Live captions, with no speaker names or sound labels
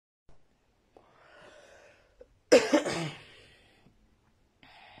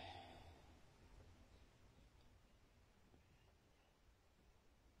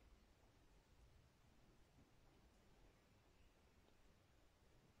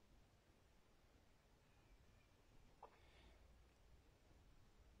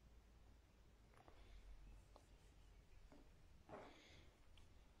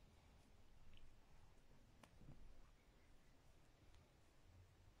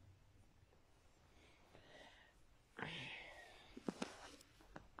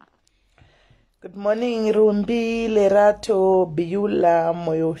Good morning, Rumbi, Lerato, Biula,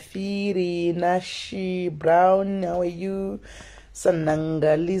 Moyofiri, Nashi, Brown, how are you?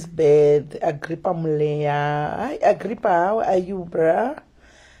 Sananga, Lisbeth, Agrippa Mulea. Hi, Agrippa, how are you, bruh?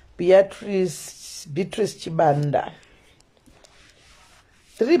 Beatrice Chibanda.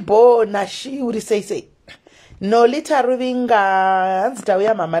 Ribo, Nashi, uri say. No lita ruvinga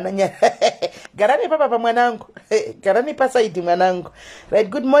nzitauya mama nanya garani papa mwanangu garani pasaidi mwanangu. Right,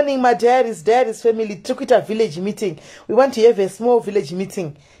 good morning my dearest family. Took it a village meeting. We want to have a small village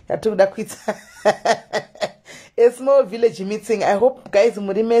meeting. A small village meeting. I hope guys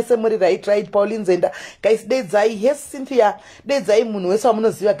murimese muri right Pauline Zenda guys dedzai yes Cynthia dedzai munhu wese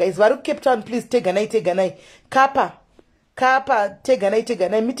wamunoziva guys vari Cape Town. Please teganai kapa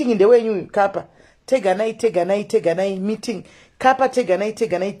teganai meeting in the way you kapa teganai meeting kapa teganai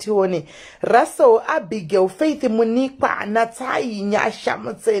tione Russell Abigail Faith Munikwa Natai Nyasha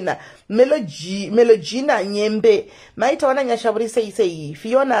Mutsena Melogina Nyembe Maitawana Nyashabri say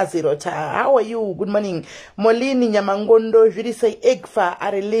Fiona Zerota. How are you? Good morning. Molini Nyamangondo Juri say Egfa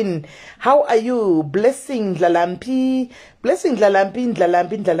Arelin. How are you? Blessing Lalampi Blessing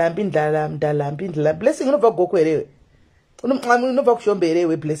Nova Gokwere Nova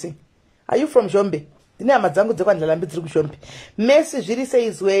Shombe Blessing. Are you from Jombe? Dine amadzangu dzekwa ndalambi dziri kushombe. Messi zviri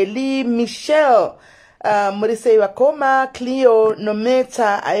seizweli Michelle muri wakoma Cleo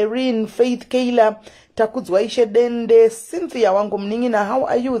Nometa Irene Faith Kayla takudzwa ishe dende Cynthia wangu mningina. How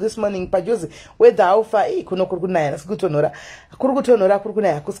are you this morning pajozi weather how far kuno kurukunaya sikutonora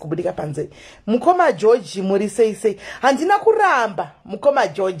kurukunaya kusikubudika panze. Mukoma George muri sei handina kuramba mukoma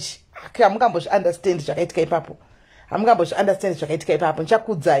George amungambosh understand zvakaitika ipapo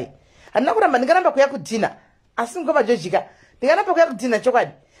nchakudzai handina kuramba ndingaramba kuya kudhina asi mukoma George ndingaramba kuya kudhina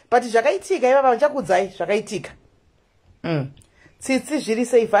chokwadi but zvakaitika ipapa nchakudzai zvakaitika. Tsitsi zviri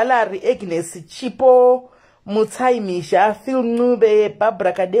sei Valerie Agnes Chipo Mutsaimisha Phil Ncube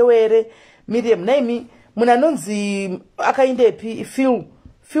Barbara Kadewere Miriam naimi munanonzi akaindepi Phil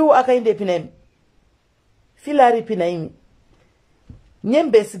akaindepi naimi Phil aripi naimi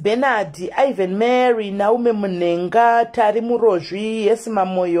Nyembesi Bernard Ivan Mary Naume Munenga Tari Murozvi Yesima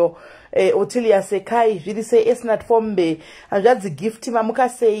Moyo Otilia Sekai zviri sei Esnat Fombe anzvadzi gifti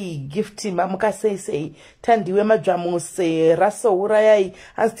mamukasei sei tandiwe majamuse Raso urayai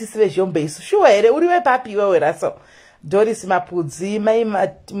anzitisive zhombe isu shuwa here uriwe papi iwewe Raso. Doris Mapudzi Mai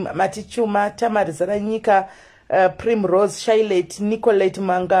Matichuma Tamari Zaranyika Primrose Charlotte Nicolette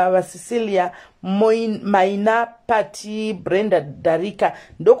Mangava Cecilia Maina Pati Brenda Darika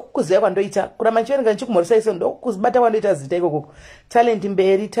ndokukuziva kwandoita kuramba nchiverenga nchikumhoresa iso ndokuzibata kwandoita zita ikoko. Talent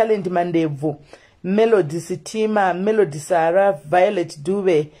Mberi Talent Mandebvu Melody Sitima Melody Sara Violet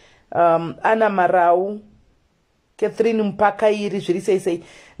Dube Anna Marau Catherine Mpakairi zviri sei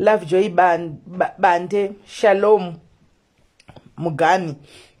Love Joy Bande Shalom Mugani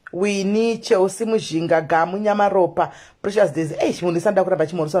Winnie Chelsea Mujinga Gamu Nyamaropa Precious Days munhu isanda kuramba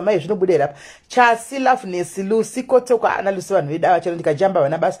chimoroswa mai zvinobudera apa Chasi Loveness Lucy Kotokwa analusi vanhu vedu ava chero ndikajamba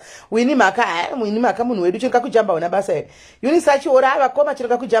vana basa Winnie maka munhu wedu chero kakujamba vana basa Unisachiora avakoma chero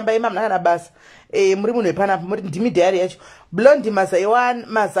kakujamba ima mna kana basa muri munhu wepana muri ndimi diary yacho Blondie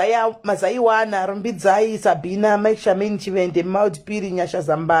Mazaiwana Rumbidzai Sabina Maishameni Chivende Maudpiri Nyasha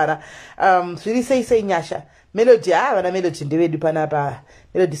Zambara zviri sei Nyasha Melody vana Melody ndevedu panapa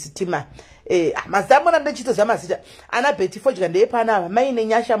Melody Sitima mazamona ndechito zvamazita ana Betty Fodya ndeyepana maine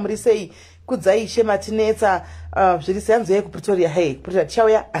Nyasha muri sei kudzai ishe matinetsa zviri sei anzoi kuPretoria Pretoria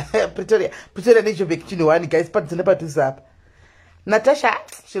chauya Pretoria neJoburg chino guys padzine padhuzapa Natasha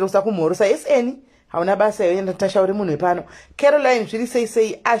chero sakumhorosa SN hauna basa iwe Natasha uri munhu wepano. Caroline zviri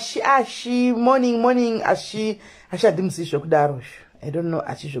sei ashi morning ashi andimzi zvokudaro I don't know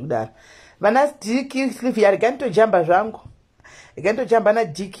ashi zvokudaro vana DQ Sylvia rigantojamba zvangu rigantojamba na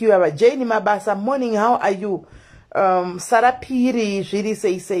DQ ava Jane Mabasa morning how are you Sarapiri zviri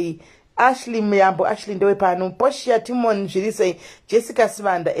sei Ashley Muyambo Ashley ndewe pano Poshia Timon zviri sei Jessica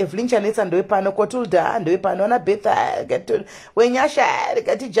Sivanda Evelyn Chanetsa ndewe pano Kotulda ndewe pano na Betha Wenyasha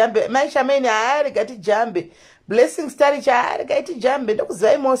rigati jambe Maisha Meni rigati jambe Blessing Staricha rigati jambe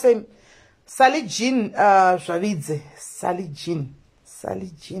ndokuzai mose Sally Jean Zvavidze Sally Jean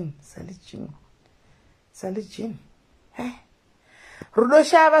Rudo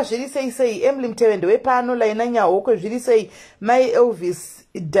Shava zviri sei Emily Mtewe ndewe pano Laina Nyahoko zviri sei Mai Elvis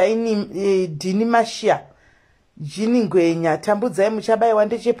Dini Mashia Jini Ngwenya Tambudzai muchabayiwa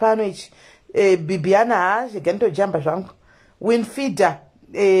ndechepano ichi Bibiana zvigantojamba zvangu Winfida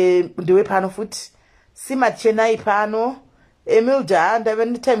ndewe pano futi Sima Chenai pano Emilda ndave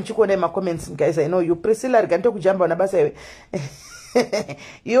netime chikuona ma comments guys I know you Priscilla riganto kujamba na basa iwe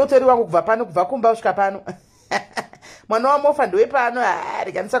iwe utori wangu kubva pano kubva kumba usvika pano mwana wamofa ndewe pano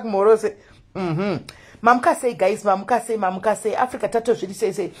reganisa kumorose mamuka sei guys mamuka sei Africa tatozviri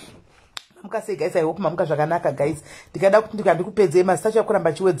sei mamuka sei guys I hope mamuka zvakanaka guys ndikada kuti ndikandikupedzei mazita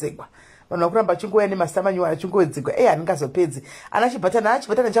chakuramba chiwedzegwa vanhu vakuramba chingouya nemasita manyuwana chingowedzegwa handingazopedzi ana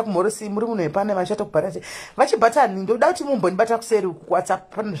chibhatani chakumhorosi muri munhu wepano machata kubhata vachibhatani ndoda kuti mumbonibata kuseri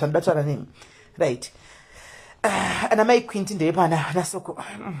kuwhatsapp pane zvandatara nemi right ana mai quinti ndewepana nasoko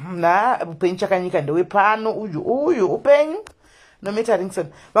upenyu chakanyika ndewepano uyu upenyu nometa ringson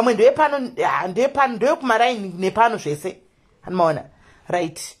vamwe ndewepano ndewekumaraini nepano zvese animaona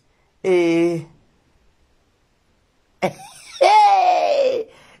right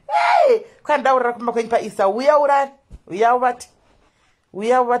kwandaurira kumba kwenyu paisa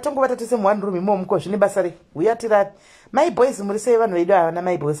uya vatongovata tese muone room imomuko zvine basa re uya tirati my boys muri sei vanhu vedu havana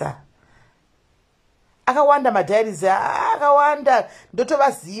my boys akawanda madhairies akawanda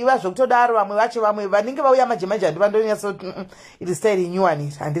ndotovaziva zvokutodaro vamwe vacho vamwe vanenge vauya majemanje handivandonyatso iri style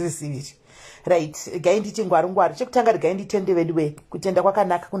inyuwani handirisiviri right gai nditi ngwari chekutanga regai nditende veduwe kutenda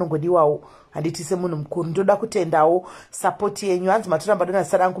kwakanaka kunongodiwawo handiti semunhu mukuru ndoda kutendawo support yenyu hanzi matoramba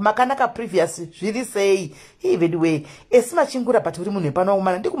donasa rangu makanaka previous zviri sei veduwe esi machingura but uri munhu wepano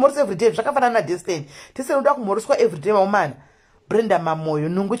waumana ndikumhorosa everyday zvakafanana nadestiny tese noda kumhoroswa everyday waumana Brenda Mamoyo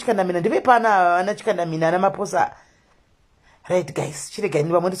nungu chikandamina ndive pana havana chikandamina namaposa right guys chiregai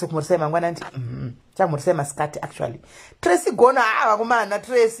ndivamwendise kumhorisai mangwana ndi chamhorisai masikati actually Tracy Gona vakomana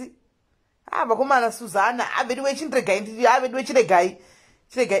Tracy vakomana Suzana avedu chiregai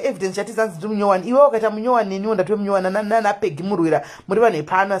evidence chatizanzi ndi munyowani iwe wakaita munyowani neniwo ndatove munyowani nanapegi murwira muri vanhu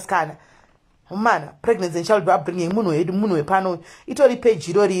vepano asikana mana pregnancy and child upbringing munhu wedu munhu wepano itori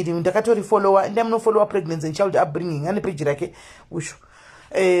page iroriri ndakatori follower ndamunofollowa pregnancy and child upbringing ane page rake usho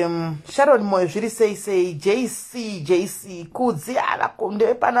Sharon Moyo zviri sei JC kudzi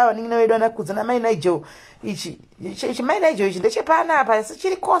avakonde pana vaningina vedu ana kudzi na mai Nigel ichi mai Nigel ichi ndechepana apa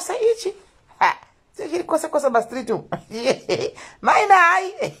chiri kosa ichi chiri kosa ba street mai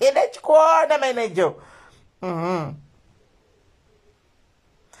nai ndechikona mai Nigel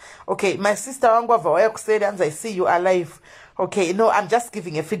okay, my sister Wangwa said, I see you alive. Okay, no, I'm just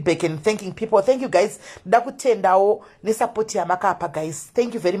giving a feedback and thanking people. Thank you guys. Ndakutendao ni support ya makapa guys.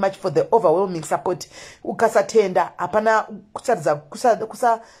 Thank you very much for the overwhelming support. Ukasatenda apana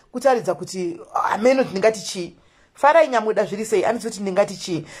kutaridza kuti ameno ndingati chi. Fara inyamuda zviri sei anizoti ndingati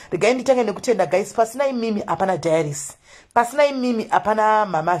chi. Regai nditange nekutenda guys. Pasina imimi apana diaries. Pasina imimi apana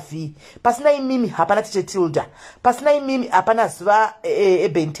mama V. Pasina imimi hapana teacher Tilda. Pasina imimi apana zuva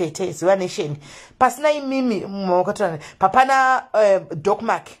ebentete, zuva nation. Pasina imimi mwakatorane. Papana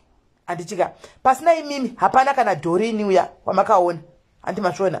Docmark. Andichika. Pasina imimi hapana kana Dorini uya wamakaona. Andi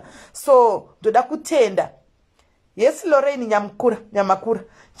mashona. So, ndoda kutenda. Yes, Lorraine nyamakura.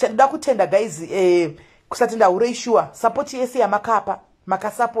 Ndoda kutenda guys kusatenda ureishua. Support yesi ya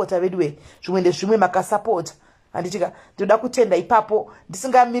makasupporta vedwe. Zvimwe makasupporta. Andichika ndoda kutenda ipapo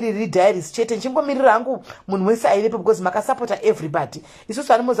ndisingamiriri diaries chete nchimbomirira hangu munhu wese aivepo because makasupporta everybody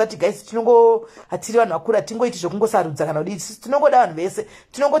isusu animozati guys tinongo hatiri vanhu vakura tingoiti zvokungosarudza kana kudii tinongoda vanhu vese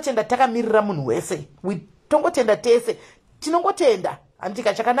tinongotenda takamirira munhu wese tongotenda tese tinongotenda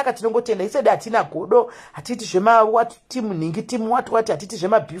andika chakanaka tinongotenda isede hatina godo hatiti zvemawati munhingi timu wati hatiti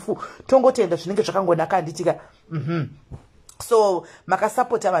zvemabhifu tongotenda zvinenge zvakangonaka anditika so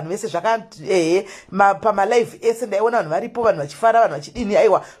makasupporta vanhu vese pamalive ese ndaiona vanhu varipo vanhu vachifara vanhu vachidini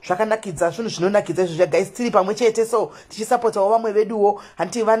aiwa zvakanakidza zvinhu zvinonakidza izvo guys tiri pamwe chete so tichisupportawo vamwe veduwo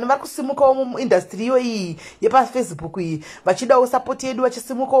handiti vanhu vari kusimukawo muindustry iyo iyi yepafacebook iyi vachidawo support yedu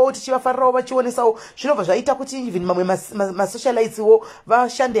vachisimukawo tichivafarirawo vachionesawo zvinobva zvaita kuti even mamwe masocialitewo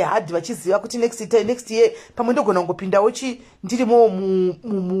vashande hard vachiziva kuti next year pamwe ndogona kungopindawo ndirimo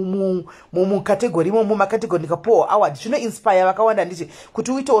mukategori mumakategori ndikapuwa award zvinoinspire vakawanda nditi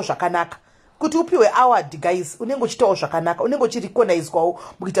kuti uitewo zvakanaka kuti upiwe award guys unenge uchitawo zvakanaka unenge uchirecognizwawo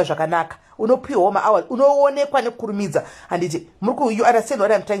mukuita zvakanaka unopiwawo maaward unoonekwa nekukurumidza handiti you understand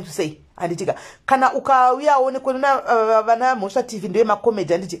what I'm trying to say handitika kana ukauyawo nekona vana mhosva tv ndewe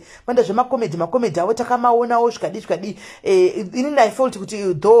makomedi handiti vanda zvemakomedi avo takamaonawo zvikadi ini naifelt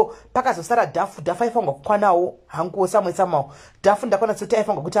kuti though pakazosara dhafu aifanwa kukwanawo hanguwo samwe dhafu ndakona soti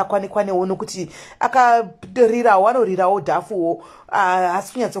aifanwa kuti akwanekwanewo nokuti akarirawo anorirawo dhafuwo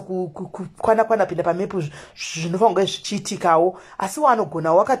asi kunyatso kukwana pinda pamepu zvinofanwa zvichiitikawo asi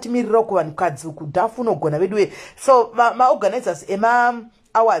wanogonawo wakatimirirawo kuvanhukadzi kudhafu unogona veduwe so maorganizers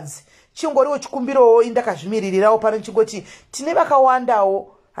ema-awards chingoriwo chikumbirowo indakazvimiririrawo pano chingoti tine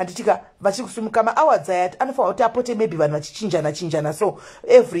vakawandawo handitika vachikusumuka maawards aya anofanira kuti apote maybe vanhu vachichinjana so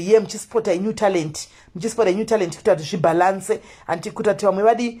every year muchispota new talent kuita kuti zvibalance handiti kuita kuti vamwe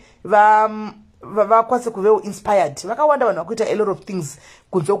vadi vakwanise kuvewo inspired. Vakawanda vanhu vakuita a lot of things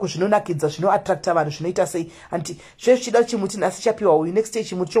kunze uku zvinonakidza zvinoattracta vanhu zvinoita sei handiti zvezvichida chimuti nhasi chapiwa uyu next day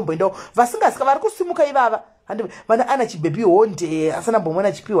chimuti chomboendawo vasingasika vari kusumuka ivava handi vana ana chibhebi honde asana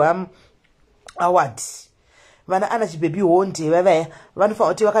mbomona chipiwa award vana ana chibhebi honde vavaya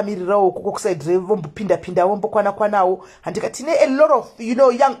vanofanira kuti vakamirirawo koko kusaidire vombopinda vombokwana-kwanawo handika tine a lot of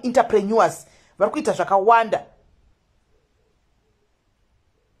young entrepreneurs vari kuita zvakawanda.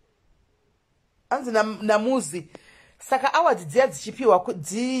 Anzi namuzi saka awards dziya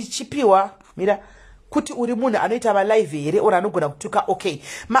dzichipiwa mira kuti uri munhu anoita malive here ora anogona kutuka okay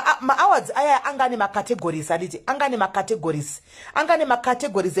maawards aya angane macategories handiti angane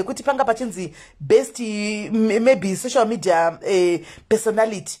macategories ekuti panga pachinzi best maybe social media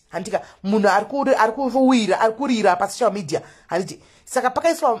personality handika munhu ari kurira pasocial media handiti saka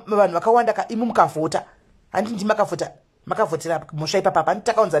pakaiswa vanhu vakawanda imi mukavhota handiti ndimakavhota makavhotera mhosva ipapa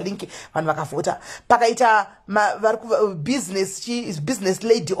panditakaunza linki vanhu vakavhota pakaita business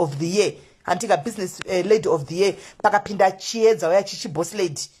lady of the year handika business lady of the year pakapinda chiedza waya chichiboss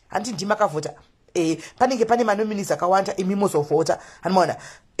lady handiti ndimakavhota panenge pane manominis akawanda imi muzovhota hanimaona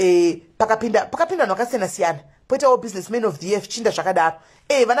pakapinda vanhu vakasiyana-siyana poitawo businessman of the year zvichinda zvakadaro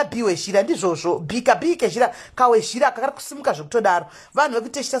vana biwe zhira ndizvozvo bike zhira kawe zhira kakari kusimuka zvekutodaro vanhu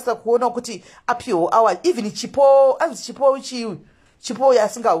vekutechitasa kuona kuti apiwo award even chipo anzi chipo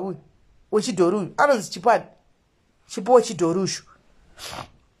yasingaui wechidhoru anonzi chipani chipo wechidhorushu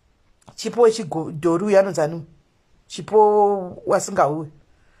chipo wechidhoru anonzi anu chipo wasingaui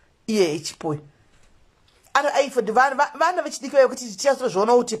iye chipo vana vechidiki vayo kuti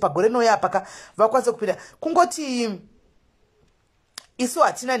tichazozviona kuti pagore noya paka vakwanise kupinda kungoti isu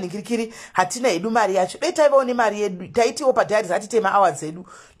hatina ningirikiri hatina hedu mari yacho dai taivawo nemari yedu taitiwo padhayaris hatite maawards edu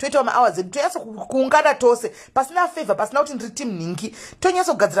toitawo maawards edu tonyatso kuungana tose pasina favor pasina kuti ndiri timu ningi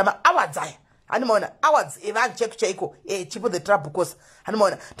tonyatso kugadzira maawards aya hanimaona awards evanhu cheko chaiko chipo the trabucos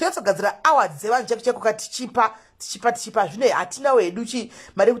hanimaona tonyatso kugadzira awards evanhu cheko chaiko katichipa zvino hatinawo hedu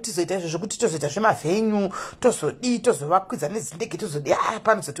mari kuti tizoita izvo zvokuti tozoita zvemavhenyu tozovakwidza nezindege tozodi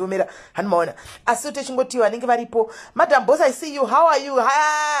panozotiomera hanimaona asi techingoti vanenge varipo madam boss I see you how are you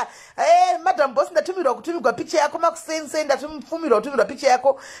madam boss ndatumirwa picture yako makusense ndatufumirwa kutumirwa picture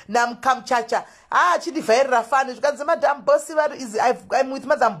yako namkamchacha chindivhairira fani zvikanzi madam boss I'm with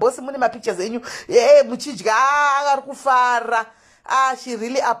madam boss mune mapictures enyu muchidya ari kufara she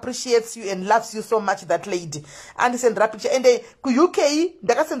really appreciates you and loves you so much, that lady. And sendera picture and ku-UK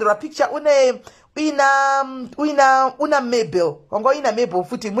ndakasendera picture una Mabel wango ina Mabel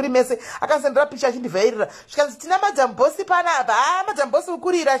futi muri mese akasendera picture achindivhairira zvikanzi tina madam boss panapa madam boss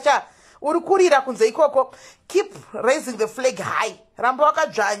uri kurira kunze ikoko. Keep raising the flag high, ramba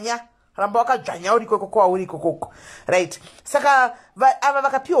wakadzvanya uri ikoko kwauri ikokoko, right? Saka ava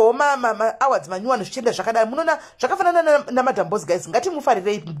vakapiwawo awards manyuwani zvichienda zvakadai. Munoona zvakafanana namadam boss guys,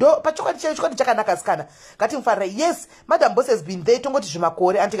 ngatimufarirei pachokwadi chakanaka sikana, ngatimufarirei. Yes, madam boss has been there tongoti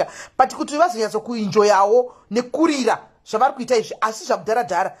zvimakore antika, but kuti vazonyatso kuenjoyawo nekurira zvavari kuita izvi asi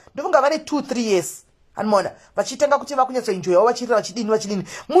zvakudhara ndofunga vane 2-3 years anmona vachitanga kuti vakunyatso enjoyawo vachirira vachidini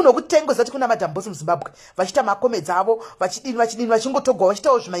munhu wekuti taingozati kuna madam boss muZimbabwe vachita makomedzi avo vachidini vachingotogwa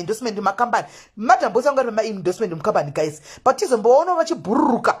vachitawo zvimaendorsement mumakambani. Madam boss anga maendorsement mukambani guys, but tizomboona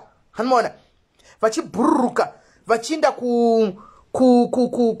vachibhururuka anmona vachibhururuka vachienda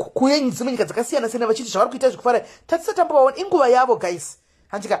kuenyi dzimwe nyika dzakasiyana vachiti zvavari kuita zvekufara tatisatambovaona inguva yavo guys.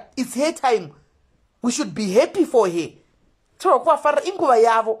 Handika it's her time, we should be happy for her. Tova kuvafarira inguva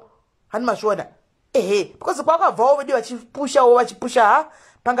yavo hanimazviona because kwakabvawo vedi vachipusha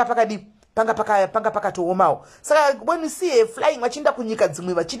panga pakatoomawo. Saka when you see her flying vachienda kunyika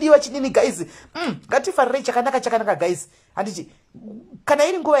dzimwe vachidini guys, ngatifarirei chakanaka guys. Handiti kana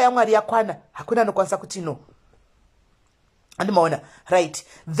iri nguva yaMwari yakwana hakuna anokwanisa kuti no. Andimaona right.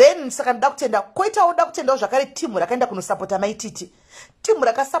 Then saka nda kutenda koitawo da kutendawo zvakare timu rakaenda kunosupporta maititi, timu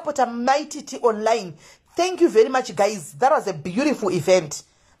rakasupporta maititi online. Thank you very much guys, that was a beautiful event.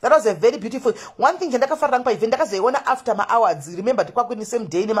 That was a very beautiful one thing. Ndakafarira pa-event ndakazoiona after ma-awards. Remember tikwakwini same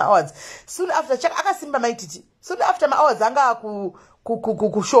day nema-awards. Soon after check akasimba maititi. Soon after ma-awards anga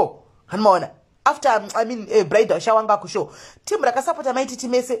ku-show. Hanimaona after bridal shower anga ku-show. Team rakasupporta maititi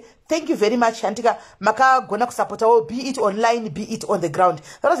mese. Thank you very much. Antika makagona kusupportawo, be it online, be it on the ground.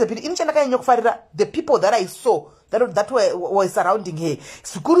 That was a beauty. Ini chandakanyanya kufarira the people that I saw that were surrounding her.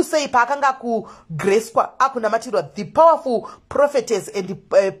 Sukuru sei pakanga ku gracekwa akunamatirwa the powerful prophetess and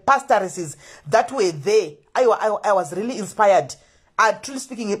the pastoresses that were there. I was really inspired. truly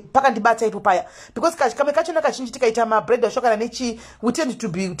speaking pakandibata ipo paya, because kamwe kachona kazhinji tikaita mabread ashokana nechi we tend to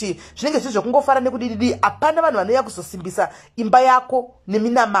be kuti zvinenge zviri zvokungofara nekudididi, hapana vanhu vanouya kuzosimbisa imba yako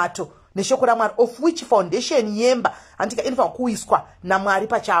neminamato neshoko raMwari, of which foundation yemba andika inofanira kuiswa naMwari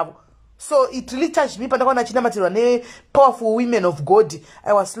pachavo. So it really touched me pandakaona chinamatirwa ne powerful women of God.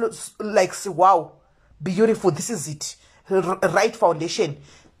 I was like, wow, beautiful, this is it, right foundation,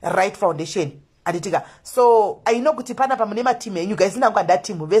 right foundation. Aditika. So I know kuti pana pamune ma team you guys ndanga nda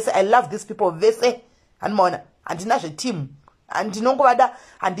team vese. I love these people vese anmona andina zve team andinongovada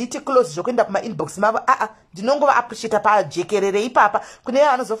handiti close zvokuenda kuma inbox mavo ndinongova appreciate pa jekerere ipapa kune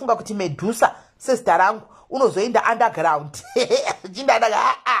anozofunga kuti Medusa sister rangu unozoenda underground jinda daga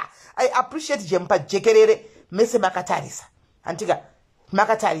I appreciate jempa jekerere mese makatarisa antika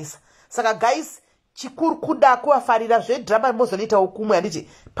makatarisa. Saka guys chikuru kuda kuafarira zvedrama mozonita hukumu yanditi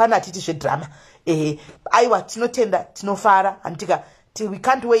pana titi zvedrama aiwa tinotenda tinofara antika we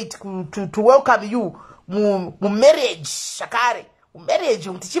can't wait to welcome you mu marriage shakare marriage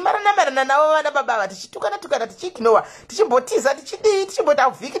tichimarana navo vana baba tichitukana tichikinowa tichimbotiza tichimbota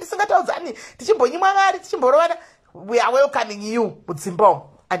vhiki tisingatauzani tichimbonyimwa mari tichimborovana. We are welcoming you mudzimba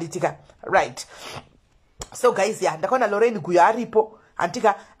anditika right. So guys ndakaona Lorraine Guyo aripo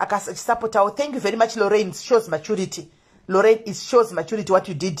antika akasupportawo. Thank you very much Lorraine, it shows maturity. Lorraine, it shows maturity what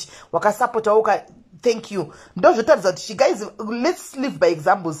you did, wakasupportawo. Thank you. Ndozvotaridza kuti guys, let's live by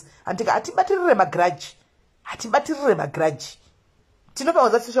examples. Antika atibatirire magrudge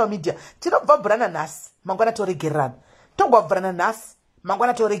tinopamwe social media tinobvabhurana nhasi mangwana toregererana, togwabhurana nhasi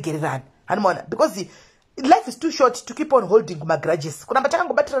mangwana toregererana hanimona, because life is too short to keep on holding magrudges. Kuramba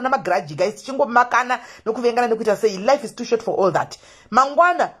takangobatirana magrudge guys, tichingomakana nokuvengana nekuita sei, life is too short for all that.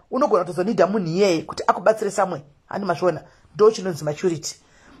 Mangwana unogona kutozonidha munhu iyeye kuti akubatsire samwe hanimashona, ndo chinonzi maturity.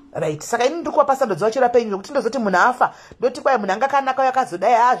 Right. Saka ini ndikuwa pasando dzawachira penyu kuti ndozoti munhu afa ndoti kwai munhu angakanaka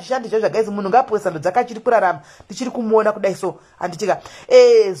yakazodai zvishandi izvozvo guys, munhu ngapuwe sando dzakachiri kurarama tichiri kumuona kudai. So anditika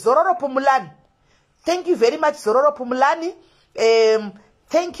Zororo Pumulani, thank you very much Zororo Pumulani.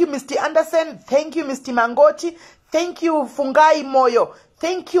 Thank you Mr. Anderson, thank you Mr. Mangoti, thank you Fungai Moyo,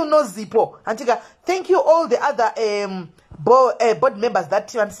 thank you Nozipo antika, thank you all the other board members that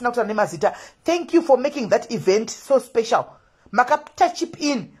team andisina kuti name mazita. Thank you for making that event so special. Makapta chip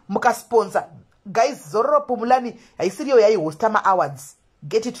in muka sponsor guys. Zororo Pumulani haisiriyo yaihosta ma-awards,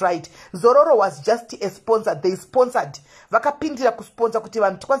 get it right. Zororo was just a sponsor, they sponsored, vakapindira kusponsor kuti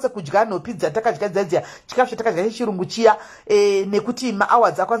vanhu tikwanise kudya nhopi dzatakadya dzadzia chikafu chatakadya chechirungu chiya nekuti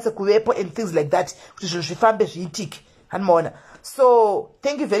ma-awards akwanise kuvepo and things like that, kuti zvinhu zvifambe zviitike hanimaona. So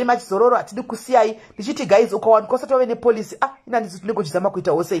thank you very much Zororo, hatidi kusiyai ndichiti guys, ukawanikwa usati wave nepolisi ina ndizvo tinongochizama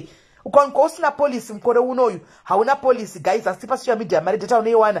kuita hosei. Ukawanikwa usina polisi mukore unoyu, hauna polisi guys, asi pasocial media mari data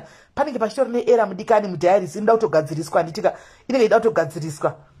unoiwana panenge pachitori neera mudikani mudiaries inoda kutogadziriswa anditika, inenge ida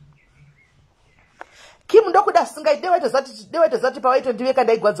kutogadziriswa. Kim ndokuda singai dewaitozati pawaitondiveka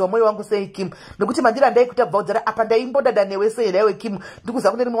ndaigwadzwa mwoyo wangu sei Kim, nokuti mandira ndaikuita kubvaudzara apa ndaimbodada newe sei daiwe Kim,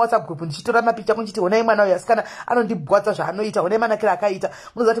 ndikuza kune rimwe WhatsApp group ndichitora mapicha kunchiti honai mwana uyu asikana anondibwadza zvaanoita, honai manakira akaita.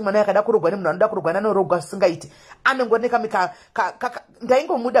 Munoziva kuti mwana uyu akada kurogwa nemunhu anoda kurogwa nanorogwa singaiti, anongoneka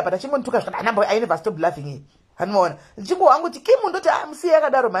ndaingomuda but achimonituka zvakanamba. I never stop laughing hanimoona ndichingowangu kuti Kim ndoti musiye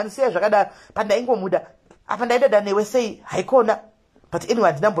yakadaro mani, siya zvakadaro pandaingomuda apa ndaidada newe sei haikona. But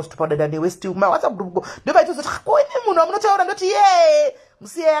anyway, ndinambostopa dada newe still ma WhatsApp group ndovaitozoti koine munhu amunotaura ndoti ye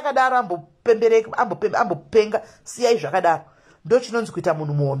musiye yakadaro ambopembereka ambopenga siyai zvakadaro. Ndo chinonzi kuita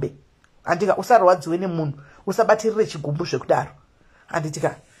munhu muombe andika, usarwadziwe nemunhu, usabatirire chigumbu zvekudaro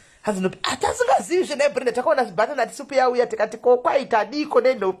anditika. Hanzinopi atasingazivi zvenaibrinda takaona zibhatani atisupu yauya tikati kwaita diko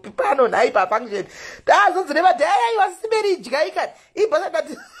nendopi pano nhai pafunction tazonzi nevadhaya aiwa simeri idya ikati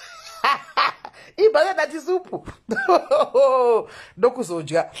ibhatani ibhatani supu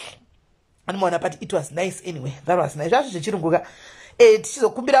ndokuzodya animaona. But it was nice anyway, that was nice. Zvazvo zvichirunguka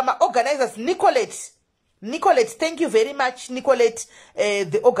tichizokumbira maorganizers. Nicolette, thank you very much Nicolette,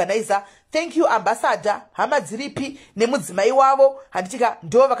 the organizer. Thank you ambassador, hama dziripi nemudzimai wavo handitika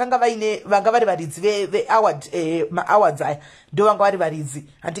ndo vanga vari varidzi ve award ma-awards aya ndo vanga vari varidzi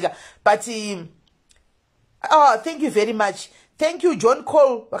handitika. But thank you very much. Thank you John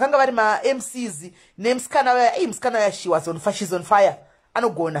Cole, vakanga vari ma-MCs nemusikana waya musikana waya she's on fire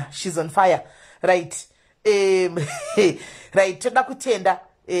anogona, she's on fire right. Right, toda kutenda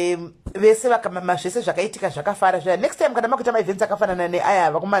vese vakamama zvese zvakaitika zvakafara zvaya. Next time kana makuita ma-events akafanana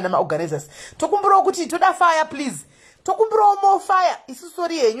neaya vakomana ma-organizers tokumbirawo kuti toda fire please, tokumbirawo more fire. Isusu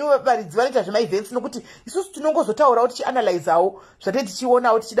sori henyu varidzi vanoita zvema-events nokuti isusu tinongozotaurawo tichianalyzawo zvatei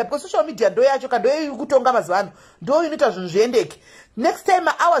tichionawo tichida, because social media ndo yacho kandoyekutonga mazuva ano ndo inoita zvinhu zviendeke. Next time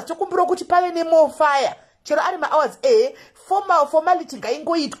ma-hours tokumbirawo kuti pave ne more fire chero ari ma-hours formality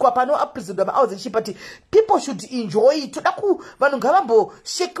ngaingoitwa pano aprisoned ma-hours echi but people should enjoy toda vanhu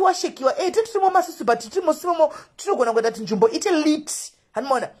ngavamboshekiwa titirimo masusu but titirimo tinogona kuenda kuti nzvimbo ite lit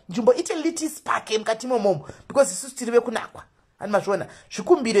hanimona nzvimbo ite lit ispake mukati momomo because isusu tiri vekunakwa hanimazviona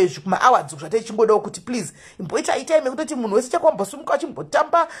zvikumbiro izvi kuma-awards zvatichingodawo kuti please imboitai time yekutoti munhu wese chakwambosumuka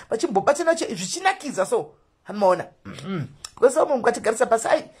achimbotamba vachimbobatana zvichinakiza so hanimaona because munhu mukatigarisa pasi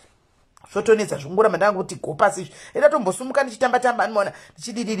ai zvotonetsa zvingoramba ndanga kuti go pasi izvi enda tombosumuka ndichitamba hanimaona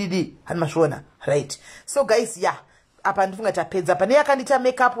ndichididididi hanimazviona right so guys apa ndifunga tapedza pane yakandita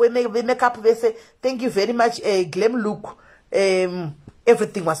makeup makeup vese thank you very much glam look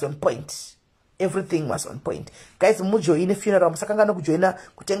everything was on point. Everything was on point. Guys, mujoine funeral. Musakangana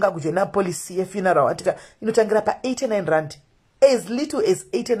kutenga kujoina policy funeral. Atika inotangira pa 89 rand. As little as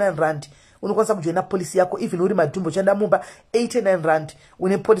 89 rand. Unokwanisa kujoina policy yako even uri madhumbo chanda mumba 89 rand.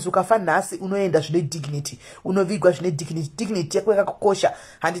 Une policy ukafa nasi unoenda zvine dignity. Unovigwa zvine dignity. Dignity yako yakakosha.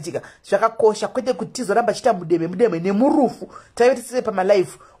 Handitika zvakakosha kwete kuti tizoramba chita mudeme nemurufu. Tayoti tise pa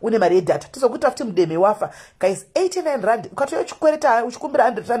life une mari data. Tizokuti after mudeme wafa. Guys, 89 rand. Ukatoyo chikwereta uchikumbira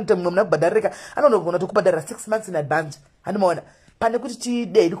 100 rand mna kubhadarika. Anogona kubhadara 6 months in advance. Handimaona. Pane kuti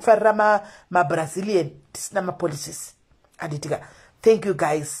tidei kufarira ma Brazilian tisina ma policies. Handitika. Thank you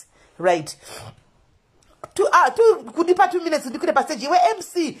guys. Right. Kudipa 2 minutes ndikure pa stage we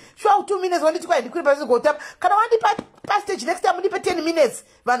MC. Sure 2 minutes wanditi kwa ndikure pa stage go tap. Kana wandipa pa stage next time ndipe 10 minutes.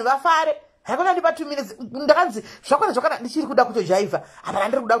 Vanhu vafare. Hakuna ndipa 2 minutes. Ndakanzi zvakwana ndichiri kuda kutojaiva. Apa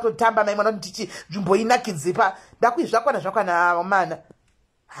ndiri kuda kutotamba mai mwana ndichi nzvimbo inakidzipa. Zvakwana mana.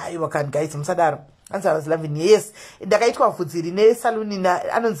 Haiwa kan guys musadaro. Anza was loving yes. Ndakaitwa vhudziri ne saluni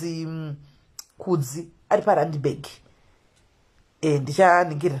na anonzi Kudzi ari pa Randburg.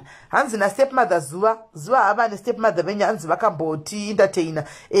 Ndichaningirira hanzi na stepmother zuva ava ne stepmother venya hanzi vakamboti entertainer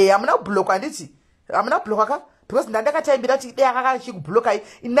amuna kublock anditi amuna kublock ka because ndandakataimbira kuti dai akakachi kublock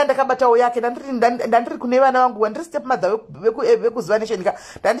ndandakabatawo yake ndandiri kune vana vangu ndiri stepmother vekuzuva nation ka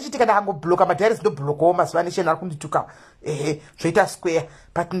ndandichitika ndakangoblock madiaries ndo blockawo mazuva nation ari kundituka zvoita square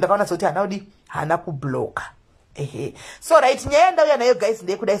but ndakaona kuti hana kublock so right nyaya ndauya nayo guys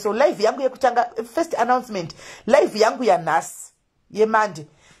ndeyekudai so live yangu yekutanga first announcement live yangu yanhasi yemande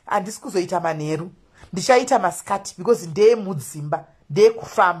handisi kuzoita manheru ndichaita masikati because ndeye mudzimba ndeye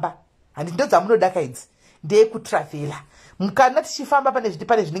kufamba handi ndo dzamunoda idzi ndeye kutravela mukana tichifamba pane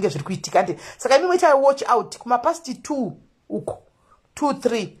zvinenge zviri kuitika nde saka imi moita watch out kumapasti 2 uko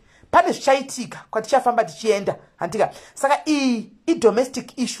 2-3 pane zvichaitika kwatichafamba tichienda handika saka iyi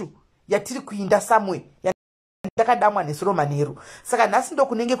idomestic issue yatiri kuinda somewhere ndakadamwa nesoro manheru saka nhasi ndo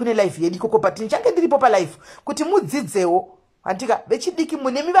kunenge kune live yedu ikoko but ndichange ndiripo palive kuti mudzidzewo handika vechidiki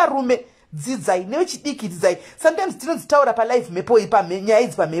munemi varume dzidzai nevechidiki dzidzai sometimes tinonzitaura palive mepo nyaya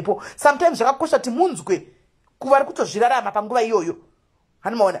idzi pamhepo sometimes zvakakosha kuti munzwe kuvari kutozvirarama panguva iyoyo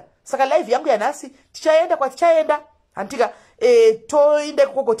hanimaona saka live yangu yanhasi tichaenda kwatichaenda handika toenda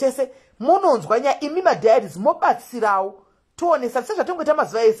ikoko tese munonzwa nyaya imi madiaries mobatsirawo toonesa sezvatongoita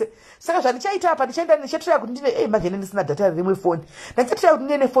mazuva ese saka zvandichaita apa ndichaenda ndichatiraya kuti ndine manje ndisina data rimwe foni ndichatiraya kuti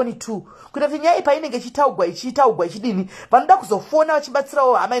ndine foni 2 kuita kuti nyaya painenge ichitaugwa ichidini vanoda kuzofona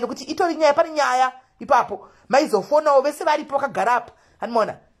vachibatsirawo hama ino kuti itori nyaya pane nyaya ipapo maizofonawo vese varipo vakagara apa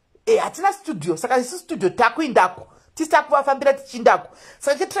hanimaona hatina studio saka isu studio takuindako tisita kuvafambira tichiindako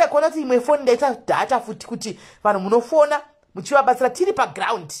saka ndichatiraya kuona kuti imwe foni ndaita data futi kuti vanhu munofona muchivabatsira tiri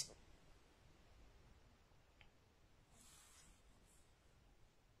paground.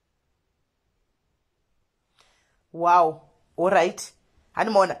 Wow, all right.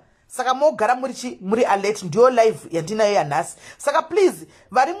 Hanimona. Saka mogara muri alert ndio live yandinayo yanhasi. Saka please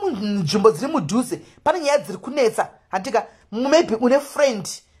vari munzvimbo dziri mudhuze pane nyaya dziri kunetsa. Handika maybe une friend,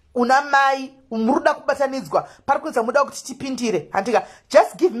 una mai, muruda kubatanidzwa, pari kuita muda kuti tipindire. Handika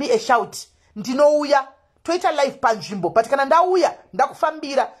just give me a shout. Ndinouya toita live panzvimbo but kana ndauya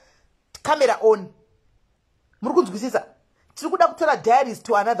ndakufambira camera on. Muri kunzwisisa? Tiri kuda kutora diaries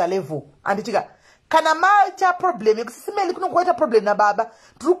to another level. Anditika kana maita problem yekuti SIS MELLY kunongoita problem na baba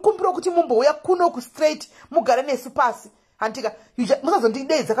tiri kukumbira kuti mumbouya kuno ku straight mugare nesu pasi handika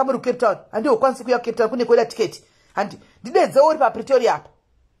musazondidedza kamuri ku Cape Town handiwo kwanisi kuya ku Cape Town kune kwenda ticket handi ndidedze uri pa Pretoria apa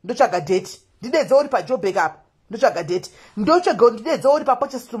ndotsvaga date ndidedze uri pa Joburg apa ndotsvaga date ndidedze uri pa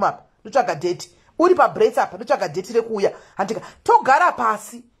Potchefstroom apa ndotsvaga date uri pa Brits apa ndotsvaga date rekuuya handika togara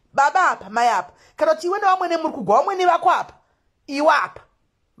pasi baba apa mai apa kana kuti iwe nevamwene muri kugwa vamwene vako apa iwe apa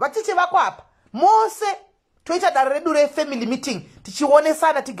vatete vako apa mose toita dare redu refamily meeting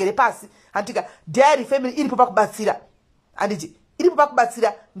tichionesana tigere pasi handika diary family iripo pakubatsira handiti iripo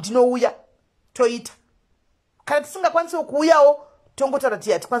pakubatsira ndinouya toita kana tisingakwanisi kuuyawo tongotaura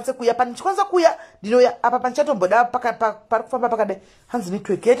kuti hatikwanise kuuya pani tikwanisa kuuya ndinoya apa panichatomboda pari kufamba pakadai hanzi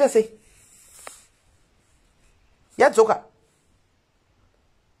network yaita sei yadzoka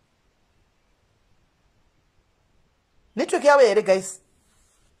network yavo here guys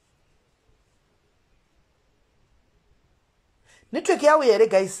network yavo here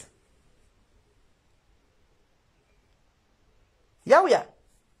guys yauya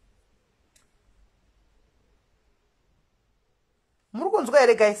muri kunzwa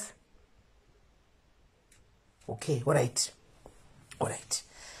here guys okay alright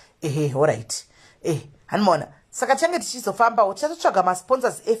alright hanimona saka tichange tichizofambawo tichatotsvaga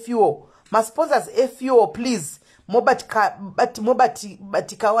masponsors efuel please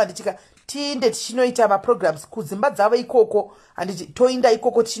mobatikawo handitika tiinde tichinoita maprograms kudzimba dzavo ikoko handiti toinda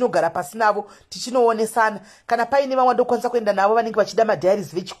ikoko tichinogara pasi navo tichinoonesana kana paine vamwe ndokwanisa kuenda navo vanenge vachida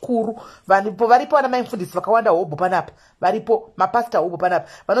madiaries vechikuru varipo vana maimfundisi vakawanda hobho panapa varipo mapasta hobho panapa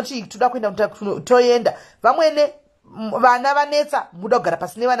vanoti toda kuenda toenda vamwene vana vanetsa muda kugara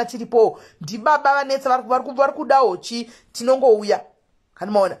pasi nevana tiripowo ndibaba vanetsa vari kudawo tinongouya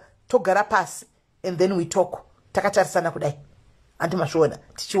handimaona togara pasi and then we talk takatarisana kudai handi mazviona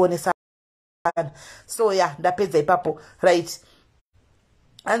tichionesana so ya ndapedza ipapo right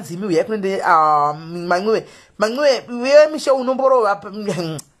hanzi imi uyai kunende mamwe wemisha unomborova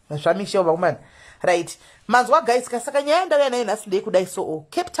zvamisha vakumana right manzwa guys kasaka nyaya ndauya nayo nhasi ndei kudai so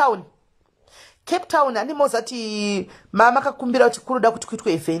Cape Town handimozati makakumbira kuti kuroda kuti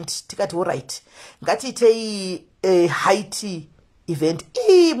kuitwe event tikati alright ngatiitei Haiti event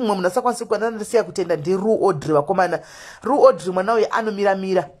mumwe munhu asakwanisi kuanandisiya kutenda ndiRu Audrey vakomana Ru Audrey mwana uyu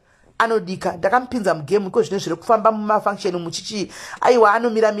anomiramira anodika ndakamupinza mugame iko zvino zviri kufamba mumafunction muchichi aiwa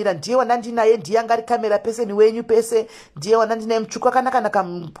anomiramira ndiye wanandinaye ndiye angari kamera pese ni wenyu pese ndiye wanandinaye mutsvuku akanaka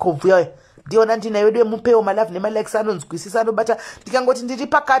mukobvuya ndiye wanandinaye wedu wemupewo malove nemalikes anonzwisisa anobata ndikangoti ndiri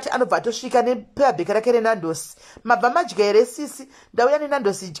pakati anobva atosvika nepebheki rake renandosi mabva madya here sisi ndauya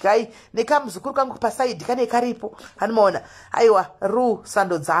nenandosi idyai nekamuzukuru kangu pasaidi kane karipo hanimaona aiwa Ru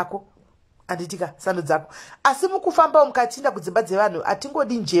sando dzako anditika sando dzako asi mukufambawo mukatinda kudzimba dzevanhu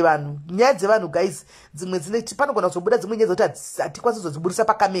atingodi nje vanhu nyaya dzevanhu guys dzimwe dzine panogona kuzobuda dzimwe nyaya dzekuti hatikwanisi kuzodziburisa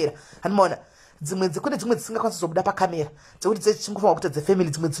pakamera hanimaona kune dzimwe dzisingakwanisi kuzobuda pakamera dzekuti dzechingofamba kuita dzefamily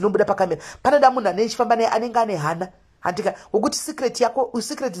dzimwe dzinobuda pakamera panoda munhu anechifamba naye anenge ane hana handika wokuti secret yako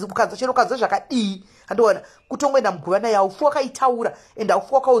secret ukanzwa chero ukanzwa zvakadii handiona kutongoenda muguva naye haufu wakaitaura ende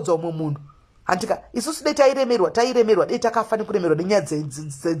haufu wakaudza umwe munhu handika isusu dei tairemerwa dei takafa nekuremerwa nenyaya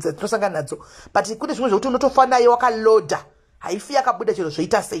dzatinosangana nadzo but kune zvimwe zvokuti unotofa naye wakalodha haifi yakabuda chero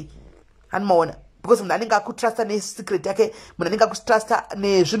zvoita sei hanimaona because munhu anenge akutrasta nesecret yake munhu anenge akutrasta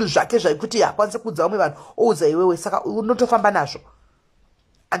nezvinhu zvake zvaikuti hakwanise kuudza vamwe vanhu oudza iwewe saka unotofamba nazvo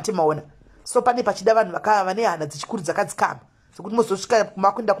antimaona so pane pachida vanhu vane hana dzichikuru dzakadzikama sokuti mozosvika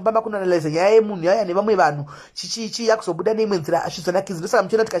makuenda kumba makunoanalize nyaya yemunhu yaya nevamwe vanhu chichichi yakuzobuda neimwe nzira azvizonakidzi ndosaka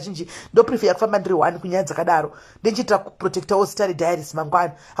muchiona kuti kazhinji ndoprefer kufamba ndiri one kunyaya dzakadaro ndenchiitira kuprotectawo zita diaries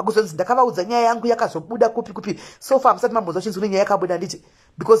mangwana hakuzonzi ndakavaudza nyaya yangu yakazobuda kupi so far musati mambozwa chinzwi nenyaya yakabuda nditi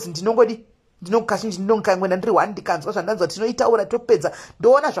because ndinongodi kazhinji ndinongangwena ndiri one ndikanzwa zvandanzwa tinoitaura topedza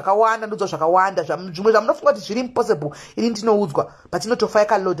ndoona zvakawanda ndodzwa zvakawanda zvimwe zvamunofunga kuti zviri impossible ini ndinoudzwa but inotofa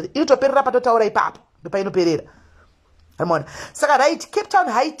yakaloaded inotoperera patotaura ipapo ndopainoperera hamona saka right Cape Town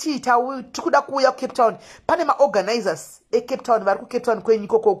Haiti tikuda kuuya kuCape Town pane maorganizers eCape Town vari kuCape Town kwenyu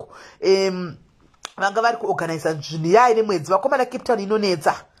ikokoko vanga vari kuorganiza zvinhu yaye nemwedzi vakomana Cape Town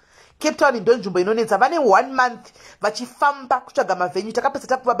inonetsa Cape Town ndo nzvimbo inonetsa vane 1 month vachifamba kutsvaga mavenue takapedza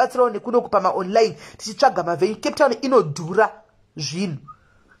takuvabatsirawo nekuno kupa maonline tichitsvaga mavenue Cape Town inodhura zvinhu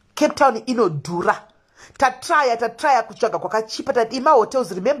Cape Town inodhura tatraya kutsvaga kwakachipa tati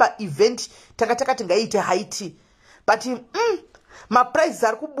mahotels remember event takati ngaiite Haiti but maprizes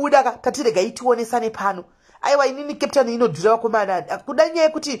ari kubuda tatirega itionesane pano aiwa inini Cape Town inodhura vakomana kuda nyaya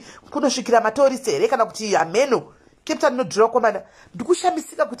yekuti kunosvikira matourist here kana kuti ameno Cape Town inodhura vakomana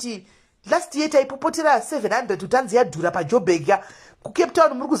ndikushamisika kuti last year taipopotera 700 utanzi yadhura paJoburg kuCape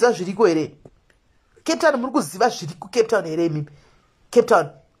Town muri kuziva zviriko here Cape Town muri kuziva zviri kuCape Town here mimi Cape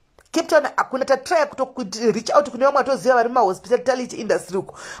Town akuna tatraya reach out kune vamwe atoziva vari mahospitality industry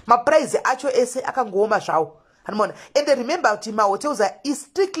uko maprize acho ese akangooma zvawo hanimona and remember kuti mahotels are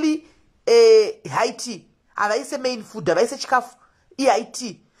strictly Haiti havaise main food havaise chikafu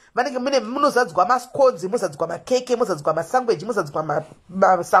iHaiti vanenge munozadzwa mascones mozadzwa makeke mozadzwa masandwich mozadzwa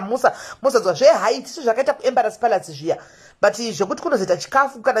masamusa mozadzwa zveHaiti so zvakaita kuembarrass palace zviya but zvokuti kunozoita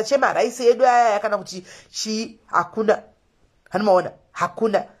chikafu kana chemaraisi edu aya kana kuti hakuna hanimaona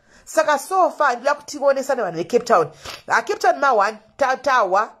hakuna saka sofa ndida kuti tionesane vanhu veCape Town Cape Town ma1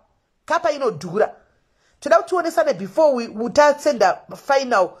 tawa kapa inodhura toda kutionesane before we send a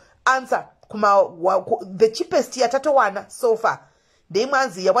final answer the cheapest yatatowana so far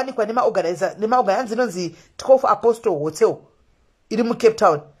ndeimwanzi yawanikwa nemaorganizer yanzi inonzi 12 Apostle Hotel iri muCape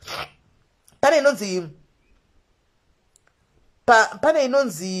Town. Pane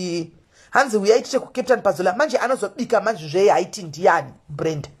inonzi hanzi uyaitite kuCape Town pazola manje anozobika manje zvehaiti ndiani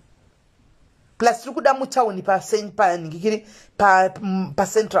Brenda. Plus tiri kuda mutauni pa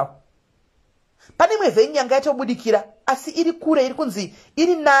Central. Pane imwe venue yanga yatobudikira asi iri kure iri kunzi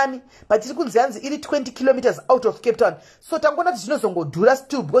iri nani but iri kunzi hanzi iri 20 kilometers out of Cape Town. So tangona kuti zvinozongodhura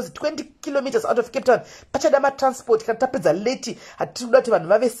still because 20 kilometers out of Cape Town pachada matransport kana tapedza late hatiri kuda kuti vanhu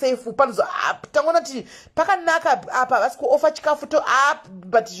vave safe panozo tangona kuti pakanaka apa vasi kuoffer chikafu to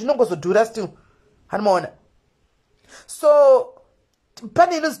but zvinongozodhura still hanomaona. So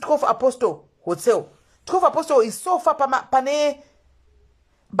pane inonzi 12 Apostle Hotel. 12 Apostle is so far pane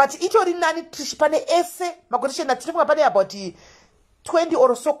but itori nani pane ese maquotation atiri kunga pane about 20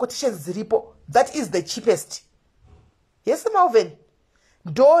 or so quotations ziripo. That is the cheapest. Yes Malvin,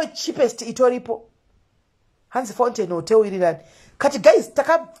 do cheapest itoripo hanzi Fountain Hotel iri nani kati guys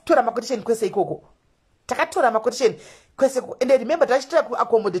takatora maquotation kwese ikoko takatora maquotation kwese and remember tachitira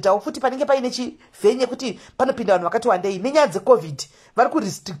kuaccommodate futi panenge paine venue kuti panopinda vanhu vakati wandei nenyaya dzeCovid vari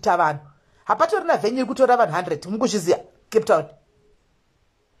kurestricta vanhu hapatorina venue kutora vanhu 100 munguzviziya Cape Town.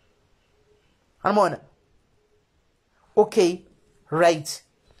 Anamona. Okay, right.